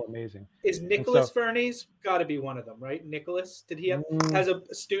 guitarists. They're all amazing. Is Nicholas Verney's got to be one of them, right? Nicholas, did he has a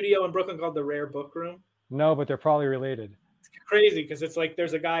studio in Brooklyn called the Rare Book Room? No, but they're probably related. It's crazy because it's like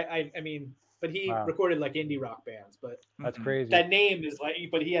there's a guy. I mean, but he Wow. recorded like indie rock bands. But That's Mhm. crazy. that name is like,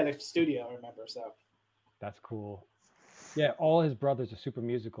 but he had a studio. I remember. So That's cool. Yeah, all his brothers are super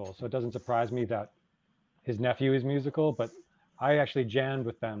musical, so it doesn't surprise me that his nephew is musical. But I actually jammed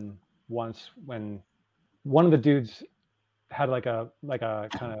with them once when one of the dudes had like a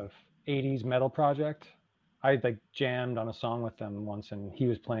kind of 80s metal project. I like jammed on a song with them once, and he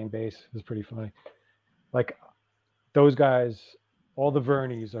was playing bass. It was pretty funny. Like those guys, all the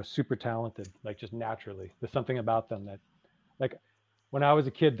Verneys are super talented, like just naturally. There's something about them that, like, when I was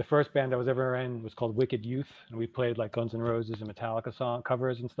a kid, the first band I was ever in was called Wicked Youth, and we played like Guns N' Roses and Metallica song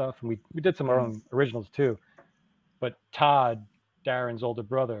covers and stuff, and we did some of our own originals too. But Todd, Darren's older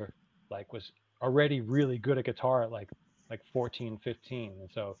brother, like was already really good at guitar at like 14, 15, and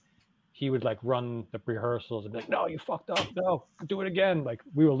so he would like run the rehearsals and be like, "No, you fucked up. No, do it again." Like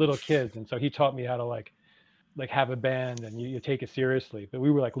we were little kids, and so he taught me how to like have a band and you take it seriously. But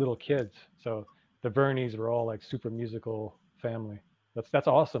we were like little kids, so the Verneys were all like super musical family. That's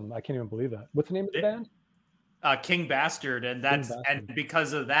awesome. I can't even believe that. What's the name of the band? King Bastard, and that's Bastard. and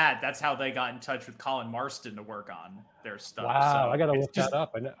because of that, that's how they got in touch with Colin Marston to work on their stuff. Wow, So I gotta it's look just- that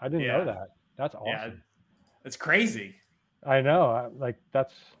up. I didn't yeah. know that. That's awesome. Yeah, it's crazy. I know.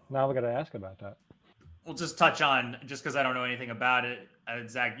 That's now I gotta ask about that. We'll just touch on, just because I don't know anything about it.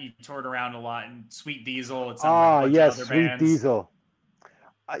 Zach, you toured around a lot, and Sweet Diesel. It sounds like a bunch Yes, of other Sweet bands. Diesel.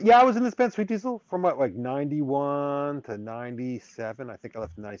 Yeah, I was in this band, Sweet Diesel, from what, like 91 to 97. I think I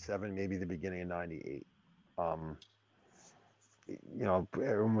left in 97, maybe the beginning of 98. You know,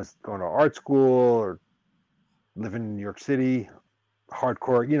 everyone was going to art school or living in New York City.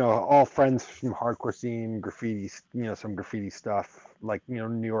 Hardcore, you know, all friends from hardcore scene, graffiti, you know, some graffiti stuff, like, you know,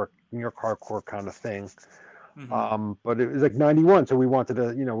 New York hardcore kind of thing. Mhm. But it was like 91, so we wanted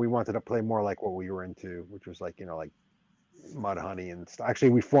to play more like what we were into, which was like, you know, like Mudhoney and stuff. Actually,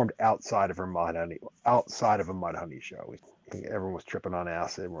 we formed outside of a Mudhoney show. Everyone was tripping on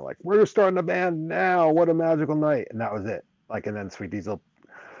acid, and we're like, we're starting a band now. What a magical night! And that was it. Like, and then Sweet Diesel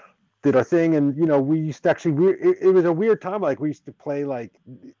did our thing, and you know, we used to actually. It was a weird time. Like, we used to play like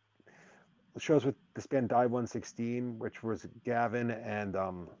shows with this band Die 116, which was Gavin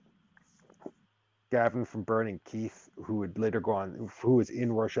from Burning Keith, who would later go on, who was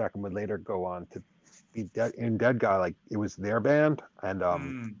in Rorschach and would later go on to be Dead Guy. Like, it was their band,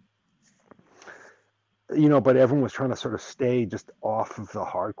 and you know, but everyone was trying to sort of stay just off of the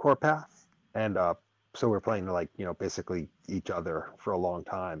hardcore path, and so we're playing like, you know, basically each other for a long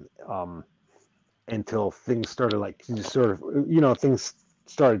time, until things started like just sort of, you know, things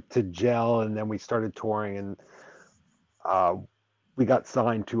started to gel, and then we started touring, and we got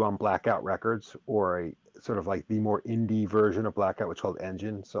signed to Blackout Records, or a sort of like the more indie version of Blackout, which is called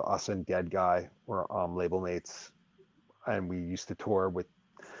Engine. So us and Dead Guy were label mates, and we used to tour with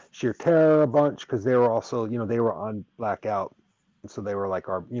Sheer Terror a bunch because they were also, you know, they were on Blackout, so they were like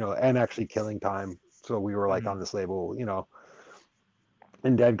our, you know, and actually Killing Time. So we were like on this label, you know,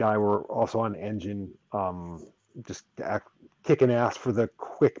 and Dead Guy were also on Engine, just kicking ass for the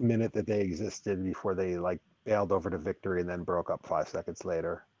quick minute that they existed before they like bailed over to Victory and then broke up 5 seconds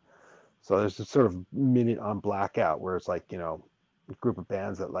later. So there's this sort of minute on Blackout where it's like, you know, a group of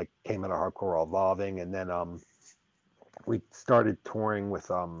bands that like came out of hardcore all evolving, and then we started touring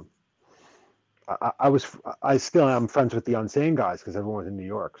with I still am friends with the Unsane guys because everyone was in New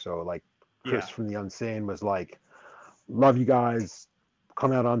York. So like Chris from the Unsane was like, love you guys,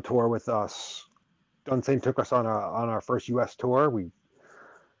 come out on tour with us. Unsane took us on our first US tour.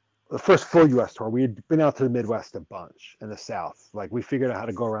 The first full US tour. We had been out to the Midwest a bunch and the South. Like, we figured out how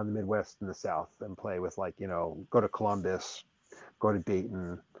to go around the Midwest and the South and play with, like, you know, go to Columbus, go to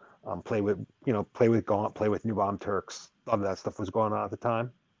Dayton, play with Gaunt, play with New Bomb Turks. All of that stuff was going on at the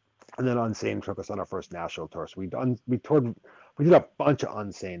time. And then Unsane took us on our first national tour. So we did a bunch of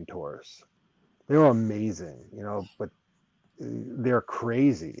Unsane tours. They were amazing, you know, but they're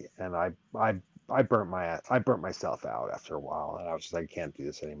crazy. And I burnt myself out after a while, and I was just like, I can't do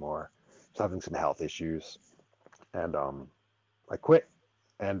this anymore. I was having some health issues, and I quit.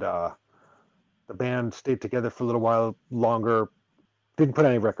 And the band stayed together for a little while longer. Didn't put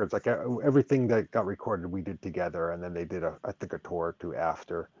any records. Like, everything that got recorded, we did together, and then they did I think a tour or two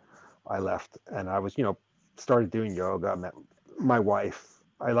after I left. And I was, you know, started doing yoga. Met my wife.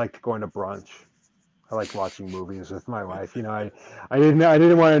 I liked going to brunch. I liked watching movies with my wife. You know, I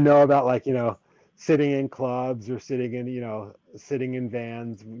didn't want to know about, like, you know, sitting in clubs or sitting in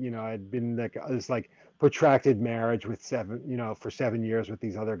vans. I'd been like this like protracted marriage with for 7 years with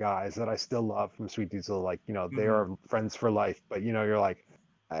these other guys that I still love from Sweet Diesel. Like, they are friends for life, but you're like,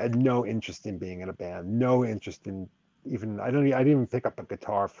 I had no interest in being in a band, no interest in I didn't even pick up a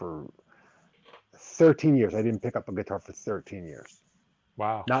guitar for 13 years. I didn't pick up a guitar for 13 years.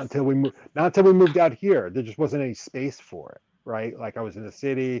 Wow. Not until we moved out here. There just wasn't any space for it, right? Like, I was in the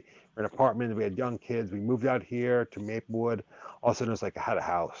city, we're in an apartment, we had young kids. We moved out here to Maplewood. All of a sudden, it was like I had a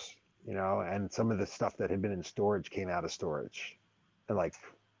house, and some of the stuff that had been in storage came out of storage, and like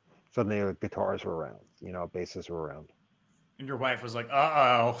suddenly guitars were around, basses were around. And your wife was like,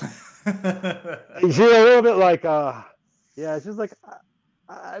 "Uh-oh." She's a little bit like, yeah, she's like,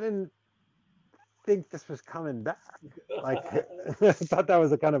 I didn't think this was coming back. Like, I thought that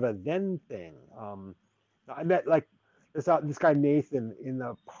was a kind of a then thing. I met like this guy Nathan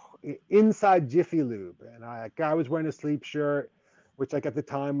inside Jiffy Lube, and I was wearing a Sleep shirt, which like at the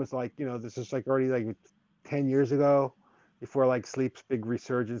time was like, this is like already like 10 years ago, before like Sleep's big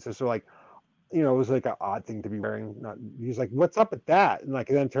resurgence. So like, it was like an odd thing to be wearing. He was like, "What's up with that?" And like,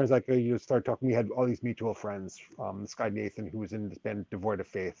 and then it turns like you start talking. We had all these mutual friends. This guy Nathan, who was in this band Devoid of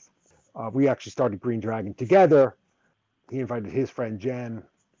Faith. We actually started Green Dragon together. He invited his friend Jen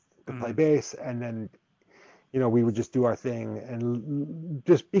to play bass, and then, we would just do our thing. And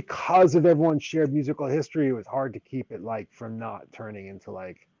just because of everyone's shared musical history, it was hard to keep it like from not turning into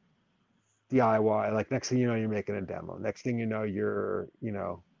like DIY. Like, next thing you know, you're making a demo. Next thing you know, you're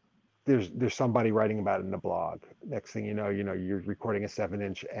there's somebody writing about it in the blog. Next thing you know, you're recording a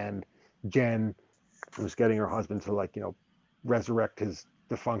 7-inch, and Jen was getting her husband to like, resurrect his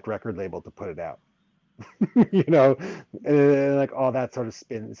defunct record label to put it out. And like all that sort of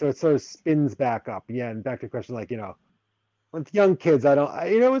spins. So it sort of spins back up. Yeah, and back to the question, like, with young kids, there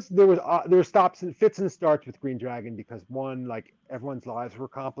were stops and fits and starts with Green Dragon, because one, like, everyone's lives were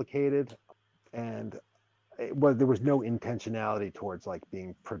complicated, and there was no intentionality towards like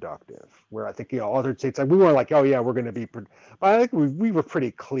being productive. Where I think Altered States, like, we weren't like, oh yeah, we're going to be, but I think we were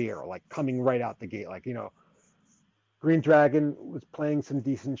pretty clear, like coming right out the gate, like, Green Dragon was playing some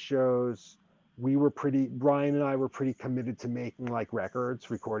decent shows. Ryan and I were pretty committed to making like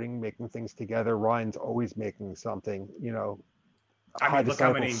records, recording, making things together. Ryan's always making something, I mean, look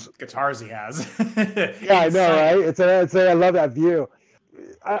how many guitars he has. Yeah, I know, right? I love that view.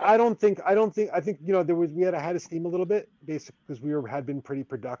 I think we had a steam a little bit, basically, because we had been pretty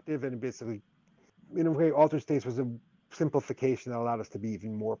productive, and basically, in a way, Altered States was a simplification that allowed us to be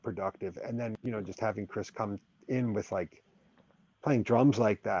even more productive. And then, just having Chris come in with like playing drums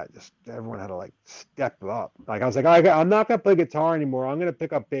like that, just everyone had to like step up. Like, I was like, I'm not gonna play guitar anymore. I'm gonna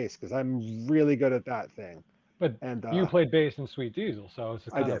pick up bass because I'm really good at that thing. But you played bass in Sweet Diesel, so it's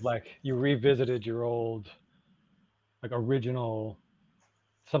kind of like you revisited your old, like, original,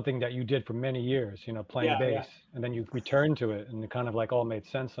 something that you did for many years, playing bass, and then you returned to it, and it kind of like all made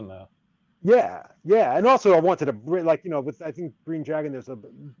sense somehow. Yeah, and also I wanted to, like, with, I think, Green Dragon, there's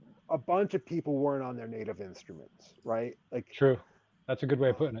a bunch of people weren't on their native instruments, right? Like, true, that's a good way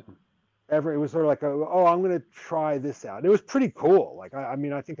of putting it. It was sort of like, I'm gonna try this out. And it was pretty cool. Like, I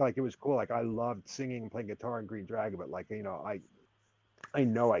mean, I think like it was cool. Like, I loved singing and playing guitar in Green Dragon, but like, I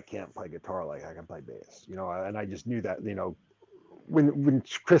know I can't play guitar like I can play bass, and I just knew that, when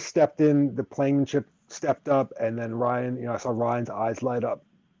Chris stepped in, the playmanship stepped up, and then Ryan, I saw Ryan's eyes light up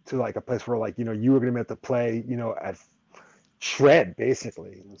to like a place where, like, you were going to have to play, at shred,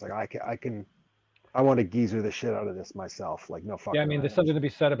 basically. It was like, I want to geezer the shit out of this myself. Like, no fucking. Yeah, I mean, there's something to be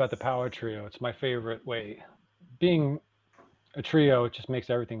said about the power trio. It's my favorite way. Being a trio, it just makes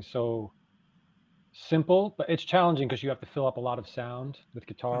everything so simple, but it's challenging because you have to fill up a lot of sound with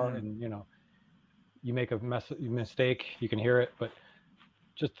guitar, and you make a mistake, you can hear it, but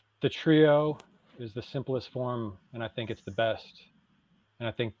just the trio is the simplest form, and I think it's the best. And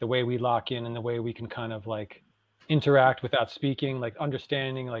I think the way we lock in and the way we can kind of like interact without speaking, like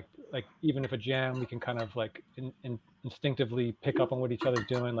understanding, like even if a jam, we can kind of like instinctively pick up on what each other's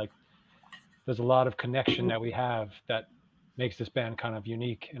doing. Like, there's a lot of connection that we have that makes this band kind of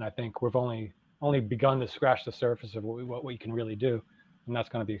unique. And I think we've only begun to scratch the surface of what we can really do. And that's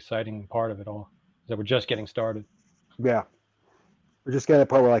going to be the exciting part of it all, is that we're just getting started. Yeah. We're just getting to the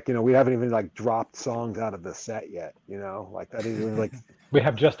part where, like, we haven't even like dropped songs out of the set yet, like that is like. We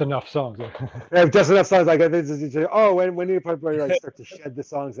have just enough songs. We have just enough songs. Like, when do you like start to shed the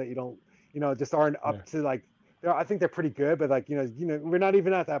songs that you don't, just aren't up to, like, I think they're pretty good, but like, we're not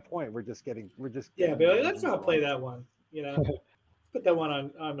even at that point. We're just getting. Yeah, but let's not play that one. Put that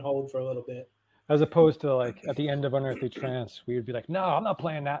one on hold for a little bit. As opposed to like at the end of Unearthly Trance, we would be like, no, I'm not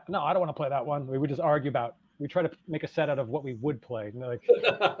playing that. No, I don't want to play that one. We would just argue about, we try to make a set out of what we would play. And they're like,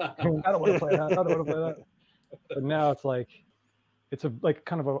 I don't want to play that. I don't want to play that. But now it's like, it's a like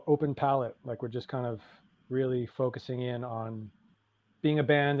kind of an open palette. Like we're just kind of really focusing in on being a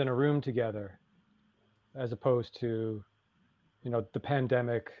band in a room together, as opposed to, you know, the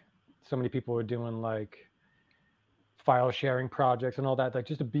pandemic. So many people were doing like file sharing projects and all that. Like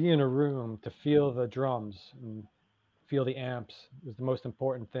just to be in a room, to feel the drums and feel the amps is the most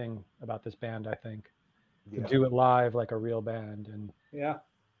important thing about this band, I think. To do it live like a real band and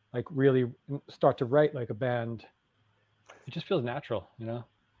like really start to write like a band. It just feels natural, you know?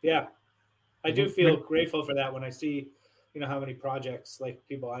 Yeah. I do feel grateful for that when I see, you know, how many projects like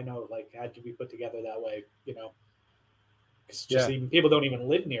people I know like had to be put together that way, you know. It's just even people don't even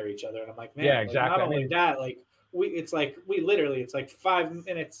live near each other. And I'm like, man, yeah, like, exactly. not only that, like it's 5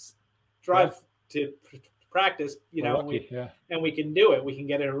 minutes drive to practice, you know, and we can do it. We can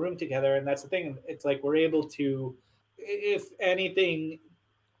get in a room together. And that's the thing. It's like, we're able to, if anything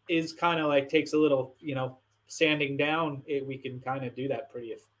is kind of like takes a little, you know, sanding down, we can kind of do that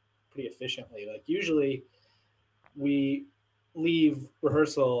pretty efficiently. Like usually we leave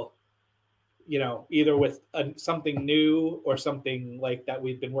rehearsal, you know, either with something new or something like that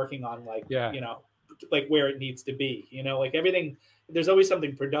we've been working on, like, you know, like where it needs to be, you know, like everything, there's always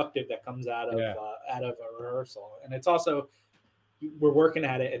something productive that comes out of a rehearsal. And it's also, we're working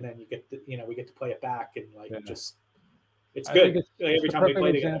at it and then you get to, you know, we get to play it back and like, just, it's good. It's every time we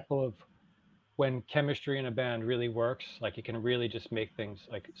play together. Example of when chemistry in a band really works, like you can really just make things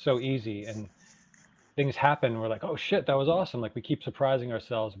like so easy and things happen. We're like, oh shit, that was awesome. Like we keep surprising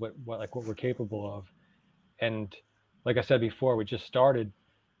ourselves what we're capable of. And like I said before, we just started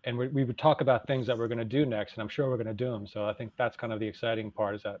and we would talk about things that we're going to do next, and I'm sure we're going to do them. So I think that's kind of the exciting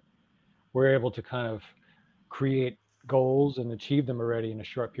part, is that we're able to kind of create goals and achieve them already in a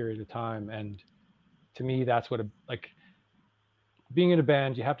short period of time. And to me, that's what like being in a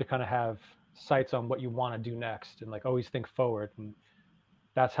band, you have to kind of have sights on what you want to do next and like always think forward. And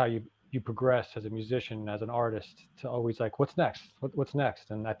that's how you progress as a musician, as an artist, to always like, what's next? What's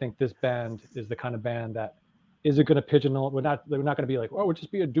next? And I think this band is the kind of band that isn't going to pigeonhole. We're not going to be like, oh, we'll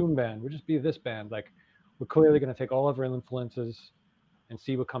just be a doom band. We'll just be this band. Like we're clearly going to take all of our influences and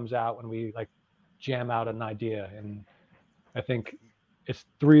see what comes out when we like jam out an idea. And I think it's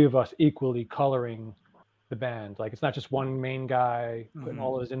three of us equally coloring the band. Like it's not just one main guy putting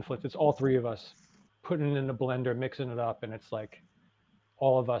all of his influence. It's all three of us putting it in a blender, mixing it up, and it's like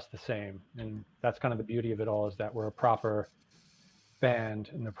all of us the same. And that's kind of the beauty of it all, is that we're a proper band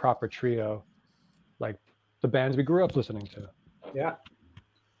and a proper trio, like the bands we grew up listening to. Yeah.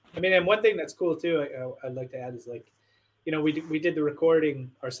 I mean, and one thing that's cool too, I'd like to add is like, you know, we did the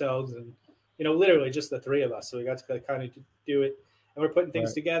recording ourselves and, you know, literally just the three of us. So we got to kind of do it and we're putting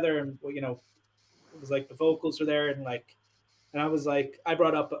things together and, you know, it was like the vocals were there and like, and I was like, I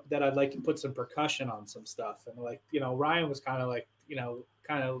brought up that I'd like to put some percussion on some stuff. And like, you know, Ryan was kind of like, you know,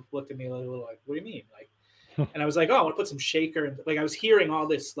 kind of looked at me a little like, what do you mean? Like, and I was like, oh, I want to put some shaker. And like, I was hearing all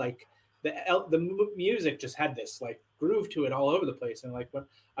this, like the music just had this like groove to it all over the place. And like, when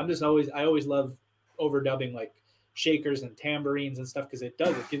I always love overdubbing like shakers and tambourines and stuff. Cause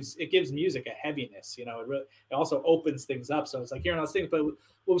it gives music a heaviness, you know, it also opens things up. So it's like hearing all those things, but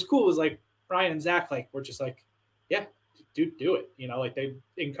what was cool was like Ryan and Zach, like, were just like, yeah, do it, you know, like they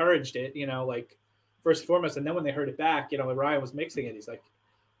encouraged it, you know, like first and foremost. And then when they heard it back, you know, when Ryan was mixing it, he's like,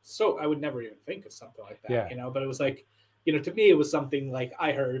 so I would never even think of something like that, you know, but it was like, you know, to me, it was something like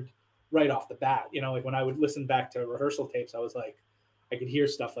I heard right off the bat, you know, like when I would listen back to rehearsal tapes, I was like, I could hear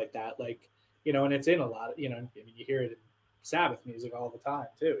stuff like that. Like, you know, and it's in a lot of, you know, I mean, you hear it in Sabbath music all the time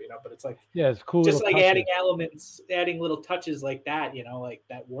too, you know, but it's like, it's cool. Just like adding elements, adding little touches like that, you know, like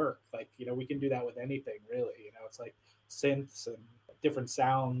that work, like, you know, we can do that with anything really, you know, it's like synths and different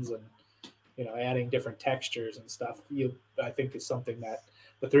sounds and, you know, adding different textures and stuff. I think is something that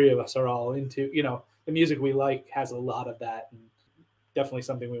the three of us are all into, you know, the music we like has a lot of that and definitely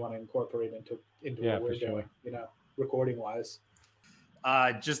something we want to incorporate into what we're doing, you know, recording wise.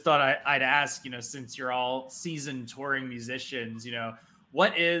 Just thought I'd ask, you know, since you're all seasoned touring musicians, you know,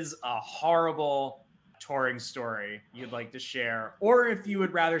 what is a horrible touring story you'd like to share? Or if you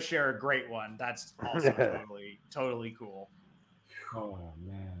would rather share a great one, that's also totally cool. Oh,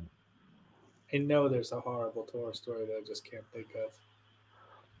 man. I know there's a horrible tour story that I just can't think of.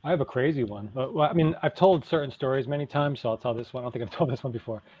 I have a crazy one. Well, I mean, I've told certain stories many times, so I'll tell this one. I don't think I've told this one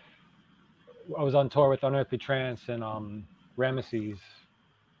before. I was on tour with Unearthly Trance and Ramesses.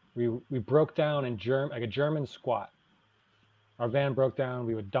 We broke down in a German squat. Our van broke down.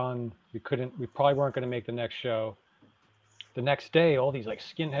 We were done. We probably weren't going to make the next show. The next day, all these like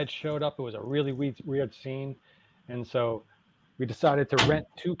skinheads showed up. It was a really weird scene. And so we decided to rent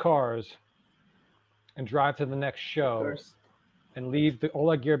 2 cars and drive to the next show and leave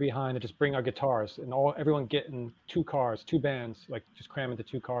all our gear behind and just bring our guitars and everyone get in 2 cars, 2 bands, like just cram into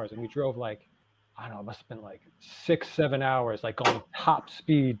 2 cars. And we drove like, I don't know, it must have been like 6-7 hours, like going top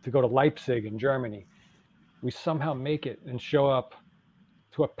speed to go to Leipzig in Germany. We somehow make it and show up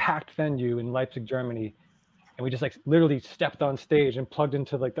to a packed venue in Leipzig, Germany. And we just like literally stepped on stage and plugged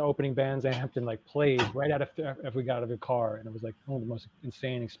into like the opening band's amp and like played right out of if we got out of the car. And it was like one of the most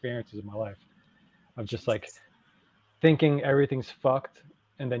insane experiences of my life. Of just like thinking everything's fucked,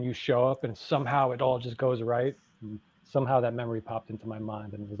 and then you show up and somehow it all just goes right. And somehow that memory popped into my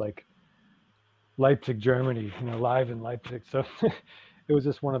mind, and it was like Leipzig, Germany, live in Leipzig. So it was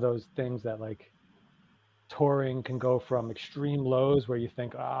just one of those things that like touring can go from extreme lows where you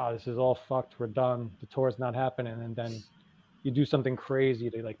think, this is all fucked, we're done, the tour's not happening, and then you do something crazy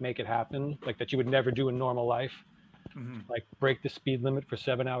to like make it happen, like that you would never do in normal life. Like break the speed limit for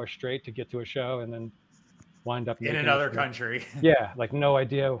 7 hours straight to get to a show, and then wind up in another country. Yeah, like no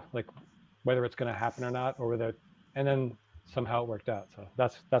idea like whether it's going to happen or not, and then somehow it worked out. So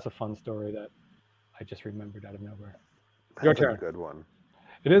that's a fun story that I just remembered out of nowhere. Your turn. That's a good one.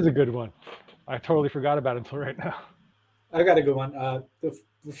 It is a good one. I totally forgot about it until right now. I got a good one. The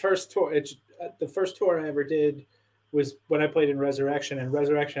first tour I ever did was when I played in Resurrection, and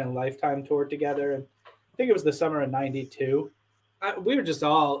Resurrection and Lifetime toured together. And I think it was the summer of '92. We were we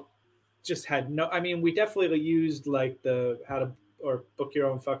definitely used like the Book Your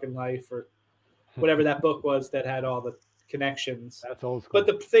Own Fucking Life or whatever that book was that had all the connections. That's old school. But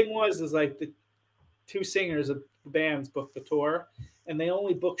the thing is like the 2 singers of the bands booked the tour, and they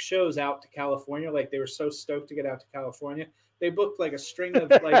only booked shows out to California. Like they were so stoked to get out to California. They booked like a string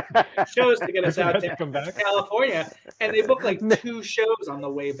of like shows to get us out to California, and they booked like 2 shows on the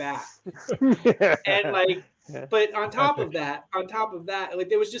way back. And like, but on top of that, like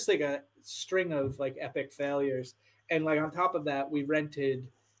there was just like a string of like epic failures. And like on top of that, we rented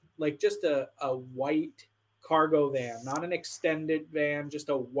like just a white cargo van, not an extended van, just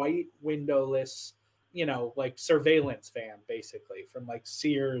a white windowless, like surveillance van, basically from like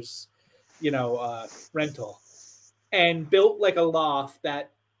Sears, rental, and built like a loft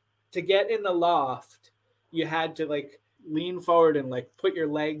that to get in the loft, you had to like lean forward and like put your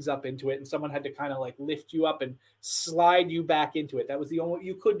legs up into it. And someone had to kind of like lift you up and slide you back into it. That was the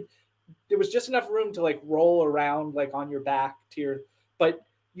only, there was just enough room to like roll around like on your back but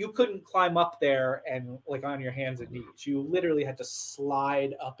you couldn't climb up there and like on your hands and knees. You literally had to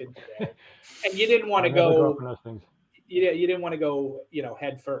slide up into there, and you didn't want to go. You didn't want to go,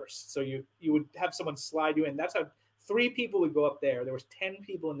 head first. So you would have someone slide you in. That's how 3 people would go up there. There was 10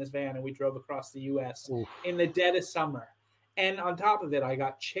 people in this van, and we drove across the U.S. in the dead of summer. And on top of it, I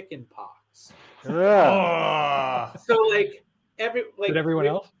got chicken pox. Yeah. So like did everyone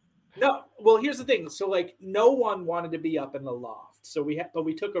else? No, well, here's the thing. So like no one wanted to be up in the loft. So we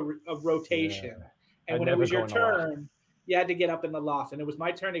took a rotation. Yeah. And when it was your turn, you had to get up in the loft. And it was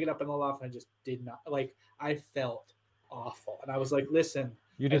my turn to get up in the loft. And I just did not, like, I felt awful. And I was like, listen,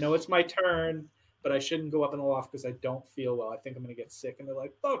 I know it's my turn, but I shouldn't go up in the loft because I don't feel well. I think I'm going to get sick. And they're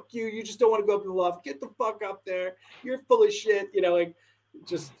like, fuck you. You just don't want to go up in the loft. Get the fuck up there. You're full of shit.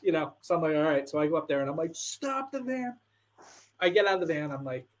 So I'm like, all right. So I go up there and I'm like, stop the van. I get out of the van. I'm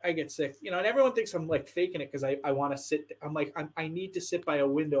like, I get sick, and everyone thinks I'm like faking it because I want to sit. I'm like, I need to sit by a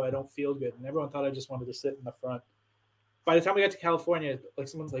window. I don't feel good. And everyone thought I just wanted to sit in the front. By the time we got to California, like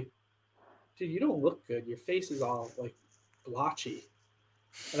someone's like, dude, you don't look good. Your face is all like blotchy.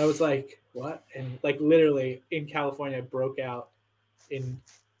 And I was like, what? And like literally in California, I broke out in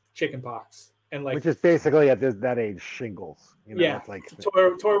chicken pox. And like, which is basically at that age, shingles. It's like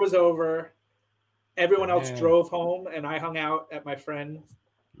tour was over. Everyone else drove home, and I hung out at my friend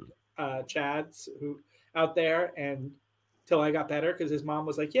Chad's out there and till I got better because his mom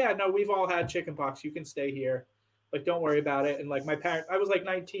was like, yeah, no, we've all had chicken pox. You can stay here. Like, don't worry about it. And like my parents, I was like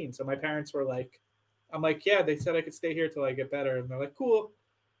 19. So my parents were like, I'm like, yeah, they said I could stay here till I get better. And they're like, cool.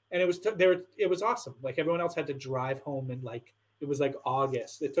 And it was awesome. Like everyone else had to drive home, and like, it was like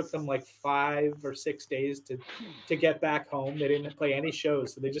August. It took them like 5 or 6 days to get back home. They didn't play any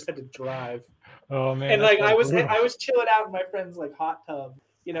shows, so they just had to drive. Oh man! And like I was chilling out in my friend's like hot tub,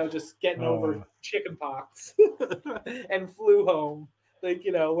 just getting over chicken pox, and flew home. Like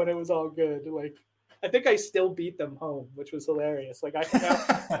when it was all good. Like I think I still beat them home, which was hilarious. Like I hung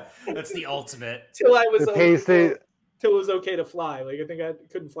out. That's the ultimate. Till I was till it was okay to fly. Like I think I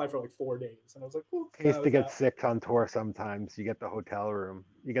couldn't fly for like 4 days, and I was like, "Well, Pays to get sick on tour sometimes. You get the hotel room,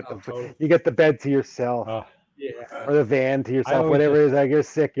 you get the bed to yourself, yeah, or the van to yourself, always whatever it is. Like you're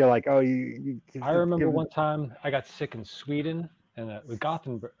sick, you're like, oh, you I remember one time I got sick in Sweden and with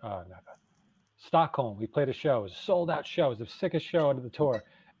Gothenburg, Stockholm. We played a show. It was a sold out show. It was the sickest show out of the tour.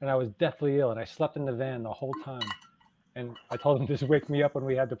 And I was deathly ill and I slept in the van the whole time. And I told him to just wake me up when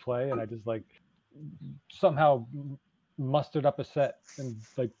we had to play. And I just like somehow mustered up a set and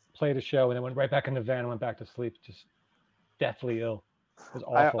like played a show and then went right back in the van and went back to sleep, just deathly ill. It was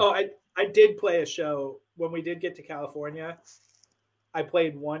awful. I did play a show when we did get to California. I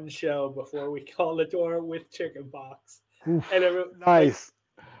played one show before we called the tour with chickenpox. And nice.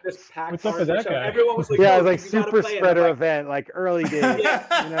 This packed What's up with that guy? Everyone was like, yeah, it was like super spreader event, like early days.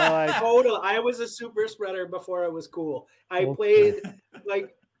 Yeah. You know, like total. I was a super spreader before it was cool. I played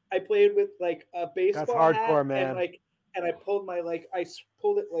with like a baseball That's hardcore, hat man. and I pulled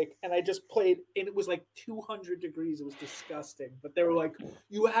it and I just played, and it was like 200 degrees. It was disgusting. But they were like,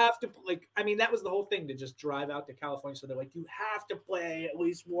 you have to I mean, that was the whole thing, to just drive out to California. So they're like, you have to play at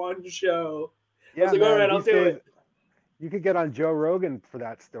least one show. Yeah, I was like, all right, I'll do it. You could get on Joe Rogan for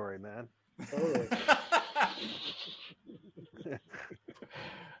that story, man. Totally.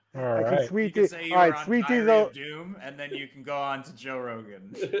 All Like right. You can say you were on Diary of Doom, and then you can go on to Joe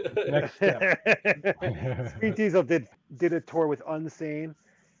Rogan. Next step. Sweet Diesel did a tour with Unsane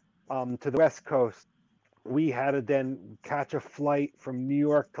to the West Coast. We had to then catch a flight from New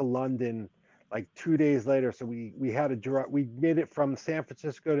York to London like 2 days later. So we had to drive. We made it from San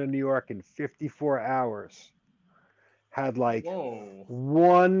Francisco to New York in 54 hours. Had like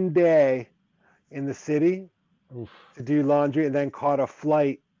 1 day in the city to do laundry, and then caught a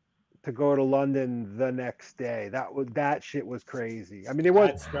flight to go to London the next day. That shit was crazy. I mean, there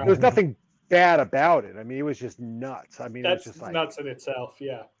was nothing bad about it. I mean, it was just nuts. I mean, that's it was just like nuts in itself.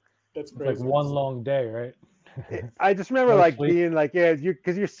 Yeah, that's crazy. It's like one long day, right? I just remember No like sleep. being like, yeah,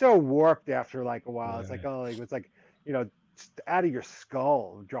 because you're so warped after like a while. Yeah. It's like, oh, like, it's like, you know, just out of your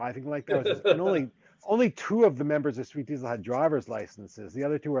skull driving like that. And only 2 of the members of Sweet Diesel had driver's licenses. The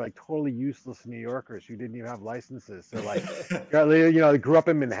other 2 were like totally useless New Yorkers who didn't even have licenses. So like, you know, they grew up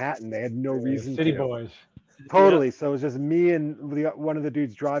in Manhattan. They had no reason City to. boys. Totally. Yeah. So it was just me and one of the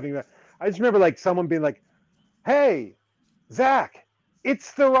dudes driving. I just remember like someone being like, "Hey, Zach,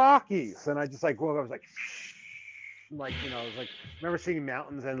 it's the Rockies," and I just like woke up. I was like, shh. Like, you know, I was like, I remember seeing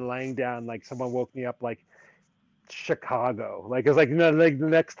mountains and laying down. Like someone woke me up like Chicago. Like it was like, you know, like the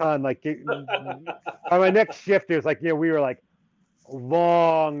next time, like on my next shift, it was like, yeah, we were like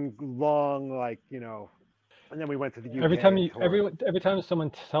long, like, you know, and then we went to the UK. Every time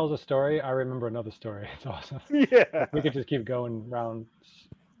someone tells a story, I remember another story. It's awesome. Yeah, we could just keep going round.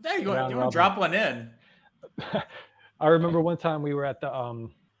 Yeah, you want to drop one in? I remember one time we were at the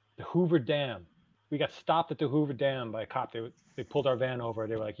Hoover Dam. We got stopped at the Hoover Dam by a cop. They pulled our van over.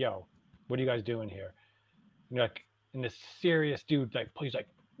 They were like, "Yo, what are you guys doing here?" And like, and this serious dude, like, he's like,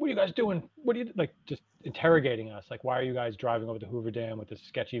 "What are you guys doing? What are you like?" Just interrogating us, like, "Why are you guys driving over the Hoover Dam with this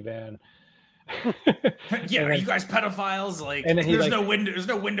sketchy van?" Yeah, are you guys pedophiles? Like, and there's no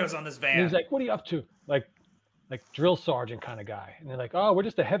windows on this van. And he's like, "What are you up to?" Like drill sergeant kind of guy. And they're like, "Oh, we're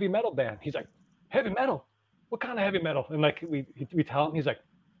just a heavy metal band." He's like, "Heavy metal? What kind of heavy metal?" And like we tell him, he's like,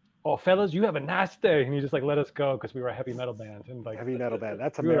 "Oh, fellas, you have a nice day." And he just like let us go because we were a heavy metal band. And like heavy metal band.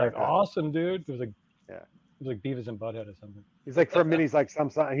 That's America. America. We were like, awesome, dude. It was like, yeah, it was like Beavis and Butthead or something. He's like, for a minute, he's like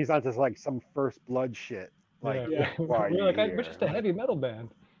he's on to like some First Blood shit. Like, yeah. We're just a heavy metal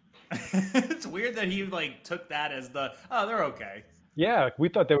band. It's weird that he like took that as they're okay. Yeah, like, we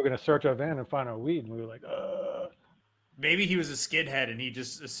thought they were gonna search our van and find our weed, and we were like, Maybe he was a skinhead and he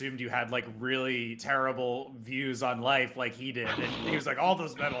just assumed you had like really terrible views on life like he did. And he was like, all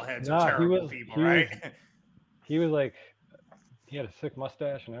those metalheads are terrible people, right? He was like, he had a sick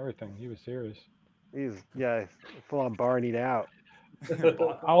mustache and everything. He was serious. He's full on Barneyed out.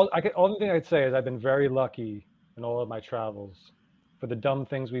 All the thing I'd say is I've been very lucky in all of my travels for the dumb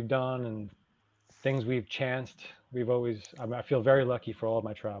things we've done and things we've chanced. I feel very lucky for all of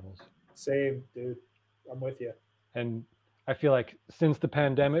my travels. Same, dude. I'm with you. And I feel like since the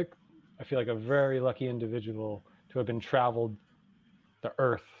pandemic, I feel like a very lucky individual to have been traveled the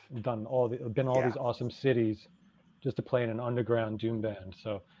earth, been all these awesome cities just to play in an underground doom band.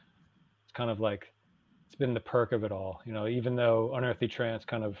 So it's kind of like, it's been the perk of it all. You know, even though Unearthly Trance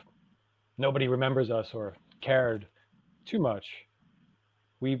kind of, nobody remembers us or cared too much,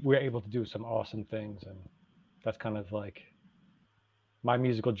 we were able to do some awesome things. And that's kind of like, my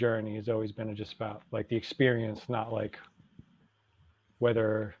musical journey has always been just about like the experience, not like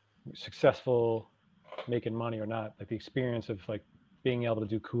whether successful making money or not. Like the experience of like being able to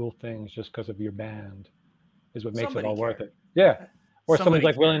do cool things just because of your band is what makes Somebody it all worth cared. it. Yeah. Or Somebody someone's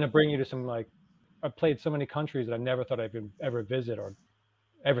like willing cared. to bring you to some, like, I've played so many countries that I never thought I'd ever visit or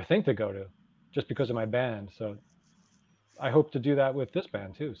ever think to go to just because of my band. So I hope to do that with this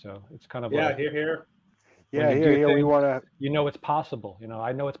band too. So it's kind of like, Here. when Yeah, you here, do we things, want to. you know, it's possible. You know,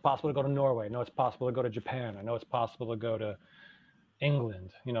 I know it's possible to go to Norway. I know it's possible to go to Japan. I know it's possible to go to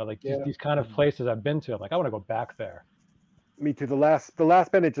England. You know, like these kind of places I've been to. I'm like, I want to go back there. Me too. The last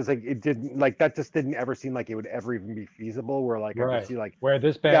band, it just like it didn't like that. Just didn't ever seem like it would ever even be feasible. Where like I Right. could see like Where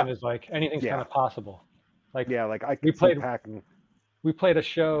this band is like anything's kind of possible. Like like I we could see played packing. we played a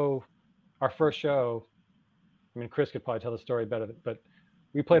show, our first show. I mean, Chris could probably tell the story better, but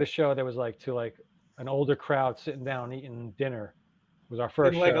we played a show that was like to like an older crowd sitting down eating dinner. It was our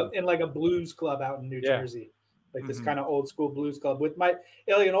first show. In like a blues club out in New Yeah. Jersey, like this kind of old school blues club with like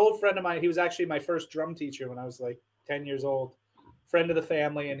an old friend of mine. He was actually my first drum teacher when I was like 10 years old, friend of the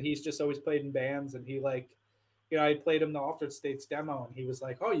family, and he's just always played in bands. And he like, you know, I played him the Altered States demo, and he was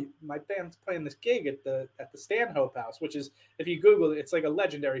like, "Oh, my band's playing this gig at the Stanhope House," which is, if you Google it, it's like a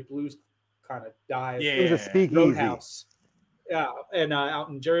legendary blues kind of dive. It was a speakeasy. Roadhouse. Yeah, and out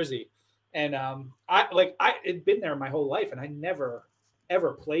in Jersey. And I had been there my whole life, and I never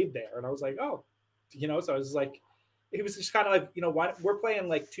ever played there. And I was like, oh, you know, so I was like, it was just kind of like, you know, we're playing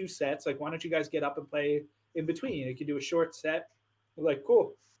like 2 sets. Like, why don't you guys get up and play in between? You could do a short set. We're like,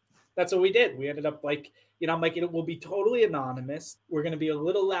 cool. That's what we did. We ended up like, you know, I'm like, it will be totally anonymous. We're going to be a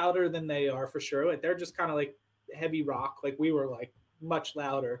little louder than they are for sure. Like, they're just kind of like heavy rock. Like, we were like much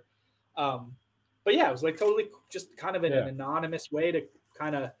louder. But yeah, it was like totally just kind of in an anonymous way to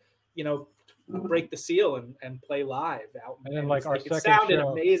kind of, you know, break the seal and play live out. And then like our it second sounded show,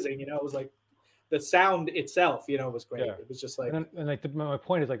 amazing. You know, it was like the sound itself, you know, was great. Yeah. It was just like, and like my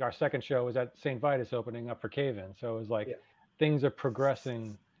point is like our second show was at St. Vitus opening up for Cave In. So it was like things are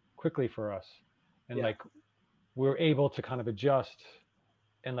progressing quickly for us. And like we were able to kind of adjust,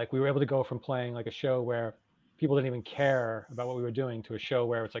 and like we were able to go from playing like a show where people didn't even care about what we were doing to a show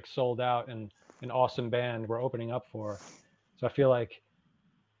where it's like sold out and an awesome band we're opening up for. So I feel like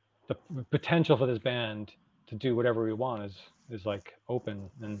the potential for this band to do whatever we want is like open,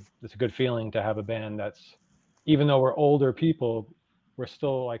 and it's a good feeling to have a band that's, even though we're older people, we're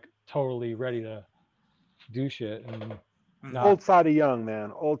still like totally ready to do shit. And not, old side of young,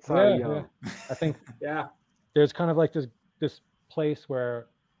 man. Old side of young. I think yeah, there's kind of like this place where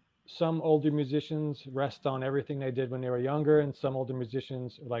some older musicians rest on everything they did when they were younger, and some older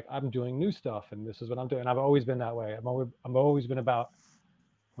musicians are like, I'm doing new stuff and this is what I'm doing. I've always been that way. I've always been about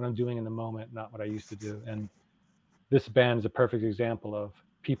what I'm doing in the moment, not what I used to do. And this band is a perfect example of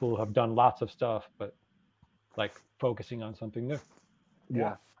people who have done lots of stuff, but like focusing on something new.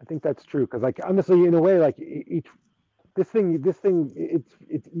 Yeah, I think that's true. Because like honestly, in a way, like this thing,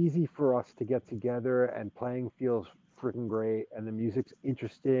 it's easy for us to get together, and playing feels freaking great, and the music's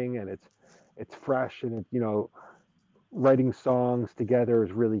interesting, and it's fresh, and you know, writing songs together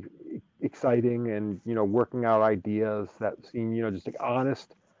is really exciting, and you know, working out ideas that seem, you know, just like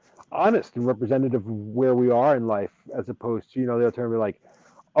honest and representative of where we are in life, as opposed to, you know, the alternative like,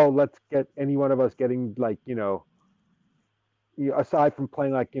 oh, let's get any one of us getting like, you know, aside from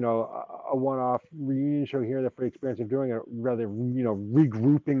playing like, you know, a one-off reunion show here, the free experience of doing it, rather, you know,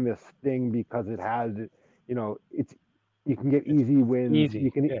 regrouping this thing because it has, you know, you can get easy wins. You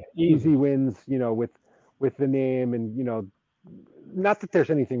can easy wins, you know, with the name, and you know, not that there's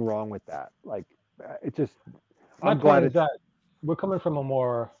anything wrong with that. Like, it's just, I'm glad is that we're coming from a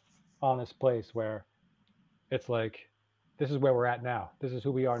more honest place where it's like, this is where we're at now. This is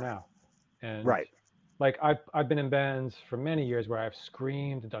who we are now. And right. Like I've been in bands for many years where I've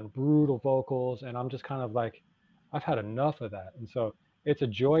screamed and done brutal vocals, and I'm just kind of like, I've had enough of that. And so it's a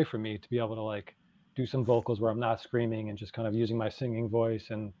joy for me to be able to like do some vocals where I'm not screaming and just kind of using my singing voice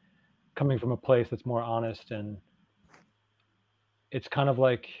and coming from a place that's more honest. And it's kind of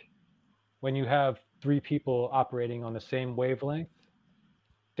like when you have 3 people operating on the same wavelength,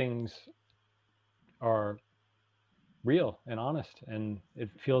 things are real and honest, and it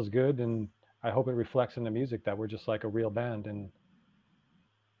feels good. And I hope it reflects in the music that we're just like a real band, and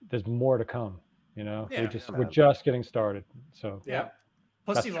there's more to come, you know. We're just getting started. So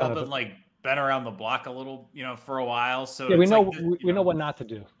Plus you've all been around the block a little, you know, for a while. So we know we know what not to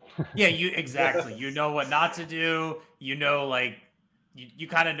do. Exactly. You know what not to do. You know, like you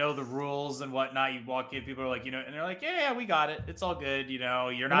kind of know the rules and whatnot. You walk in, people are like, you know, and they're like, yeah, we got it. It's all good. You know,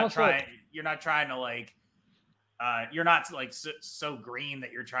 you're not trying to like, you're not like so green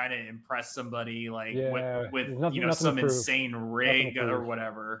that you're trying to impress somebody like with you know, some insane rig or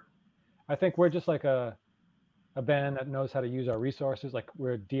whatever. I think we're just like a band that knows how to use our resources. Like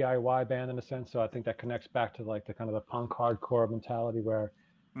we're a DIY band in a sense. So I think that connects back to like the kind of the punk hardcore mentality where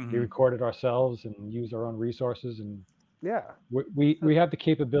we recorded ourselves and used our own resources, and Yeah. we have the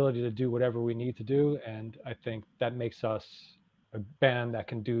capability to do whatever we need to do. And I think that makes us a band that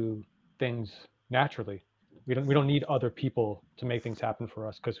can do things naturally. We don't need other people to make things happen for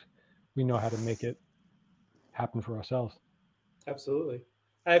us because we know how to make it happen for ourselves. Absolutely.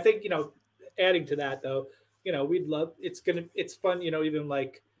 I think, adding to that though, it's fun, even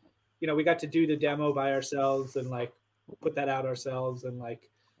like, we got to do the demo by ourselves and like put that out ourselves. And like,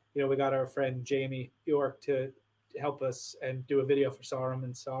 we got our friend Jamie York to help us and do a video for Sarum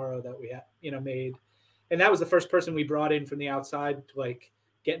and Sorrow that we had, made. And that was the first person we brought in from the outside to like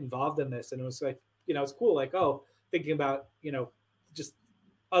get involved in this. And it was like, it's cool. Like, thinking about, just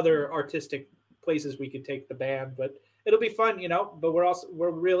other artistic places we could take the band, but it'll be fun, but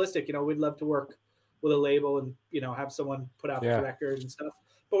we're realistic, we'd love to work with a label and, have someone put out the record and stuff.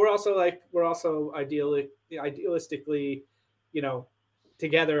 But we're also idealistically,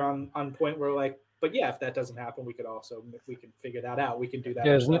 together on point where like, but yeah, if that doesn't happen, we can figure that out. We can do that.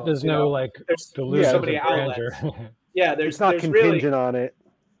 Yeah, ourselves, there's no like there's so many outlets. Yeah, it's not there's contingent really, on it.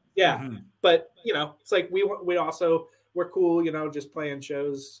 Yeah, but it's like we're cool, just playing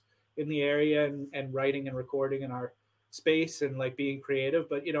shows in the area and writing and recording in our space and like being creative.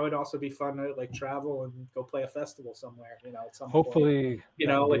 But it'd also be fun to like travel and go play a festival somewhere. At some hopefully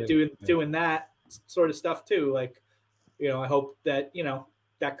point, like doing that sort of stuff too. Like, I hope that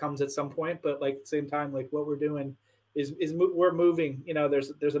that comes at some point. But like at the same time, like what we're doing is we're moving.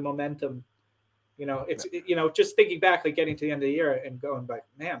 There's a momentum. It's just thinking back, like getting to the end of the year and going like,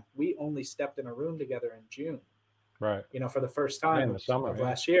 man, we only stepped in a room together in June, right? For the first time in the summer of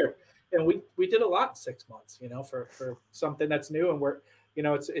last year, and we did a lot in 6 months, for something that's new, and we're,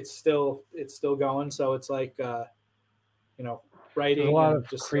 it's still going. So it's like, writing. There's a lot of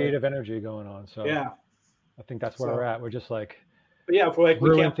just creative energy going on. So yeah, I think that's where we're at. We're just like, but yeah, if we're like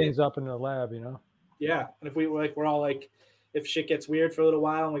we can't things up in the lab, Yeah, and if we're all like, if shit gets weird for a little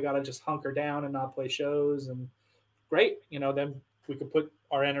while and we got to just hunker down and not play shows, and great, then we could put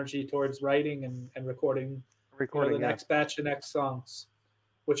our energy towards writing and recording the next batch of next songs,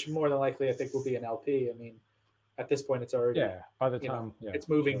 which more than likely I think will be an LP. I mean, at this point it's already, by the time it's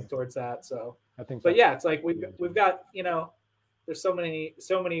moving towards that. So I think, but yeah, it's like we've got, there's so many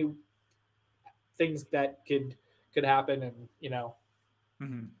things that could happen, and,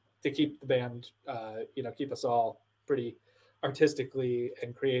 to keep the band, keep us all pretty artistically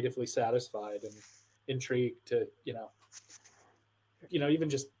and creatively satisfied and intrigued to, even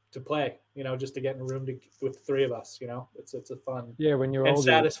just to play, just to get in a room with the three of us, it's a fun, when you're and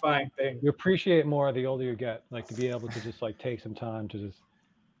older, satisfying thing. You appreciate more the older you get, like to be able to just like take some time to just,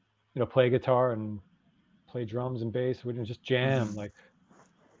 play guitar and play drums and bass. We can just jam. Like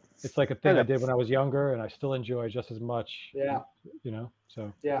it's like a thing I did when I was younger, and I still enjoy just as much. Yeah.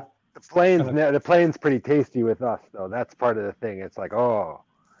 So yeah. The plane's pretty tasty with us though. That's part of the thing. It's like,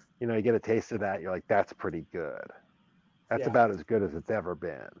 you get a taste of that. You're like, that's pretty good. That's about as good as it's ever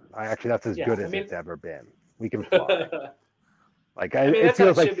been. That's as good as it's ever been. We can fly. Like it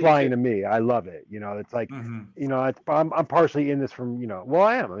feels like flying to me. I love it. It's like, I'm partially in this from,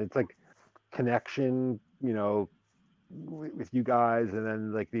 I am. It's like connection, with you guys, and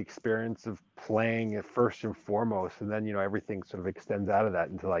then like the experience of playing it first and foremost, and then everything sort of extends out of that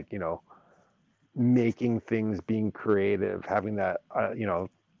into like making things, being creative, having that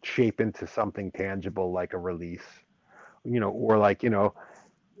shape into something tangible like a release, or like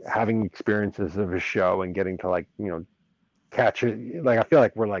having experiences of a show and getting to like catch it. Like I feel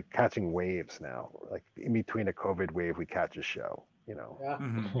like we're like catching waves now, like in between a COVID wave we catch a show.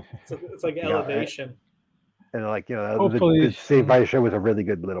 It's like elevation. And like, the Saved by the Show was a really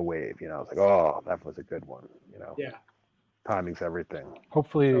good little wave. I was like, oh, that was a good one. Yeah. Timing's everything.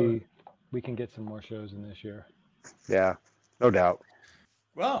 Hopefully we can get some more shows in this year. Yeah, no doubt.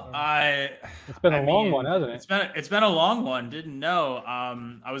 Well, it's been a long one, hasn't it? It's been a long one. Didn't know.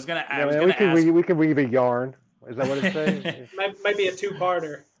 I was gonna ask. We can weave a yarn. Is that what it's saying? might be a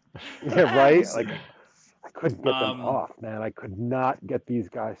two-parter. Yeah, right. Like I couldn't get them off, man. I could not get these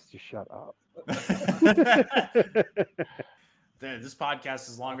guys to shut up. Dude, this podcast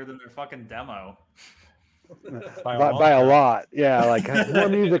is longer than their fucking demo. By a lot. Yeah, like more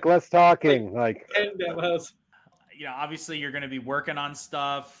music, less talking. Like 10 demos. Obviously you're going to be working on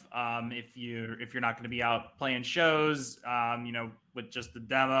stuff. If you're not going to be out playing shows, with just the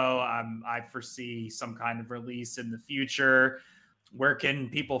demo, I foresee some kind of release in the future. Where can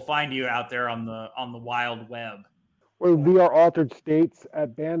people find you out there on the wild web? Well, we are altered states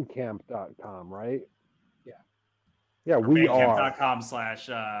at bandcamp.com, right? Yeah. Yeah, we are.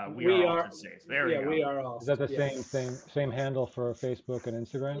 Bandcamp.com/we are altered states. There we go. We are all. Is that the same handle for Facebook and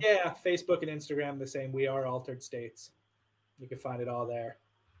Instagram? Yeah, Facebook and Instagram the same. We are altered states. You can find it all there.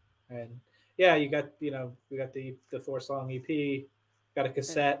 And yeah, you got we got the 4-song EP, got a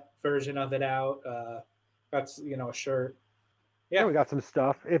cassette version of it out. Got a shirt. Yeah, we got some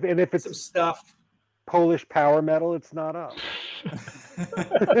stuff. If it's some stuff. Polish power metal, it's not up. It's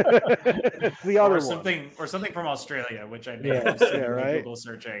the other one. Or something from Australia, which I know. Yeah, right. Google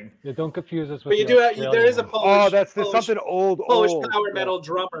searching. Yeah, don't confuse us with. But you do. There is a Polish. There's something Polish power metal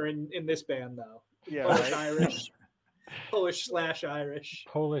drummer in this band, though. Yeah, Polish Irish. Polish/Irish.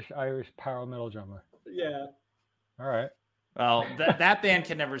 Polish-Irish power metal drummer. Yeah. All right. Well, that band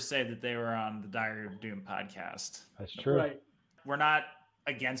can never say that they were on the Diary of Doom podcast. That's true. Right. We're not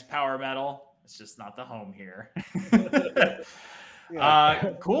against power metal. It's just not the home here.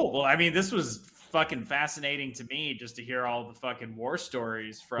 Cool. Well, I mean, this was fucking fascinating to me just to hear all the fucking war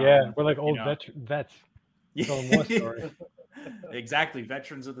stories from. Yeah, we're like old vets. Telling war stories. Exactly.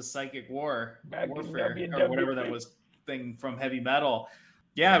 Veterans of the Psychic Warfare, or WWE. whatever that was thing from heavy metal.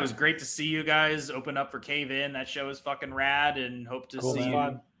 Yeah, it was great to see you guys open up for Cave In. That show is fucking rad, and hope to see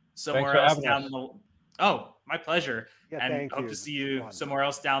you somewhere else down the. Oh, my pleasure. Yeah, and hope to see you somewhere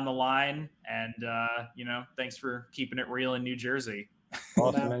else down the line. And thanks for keeping it real in New Jersey.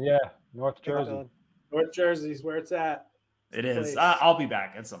 Awesome, man. Yeah, North Jersey. North Jersey's where it's at. It is. I'll be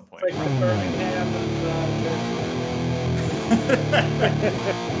back at some point. It's like the Birmingham of Jersey.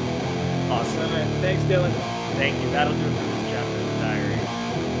 Awesome. All right. Thanks, Dylan. Thank you. That'll do it for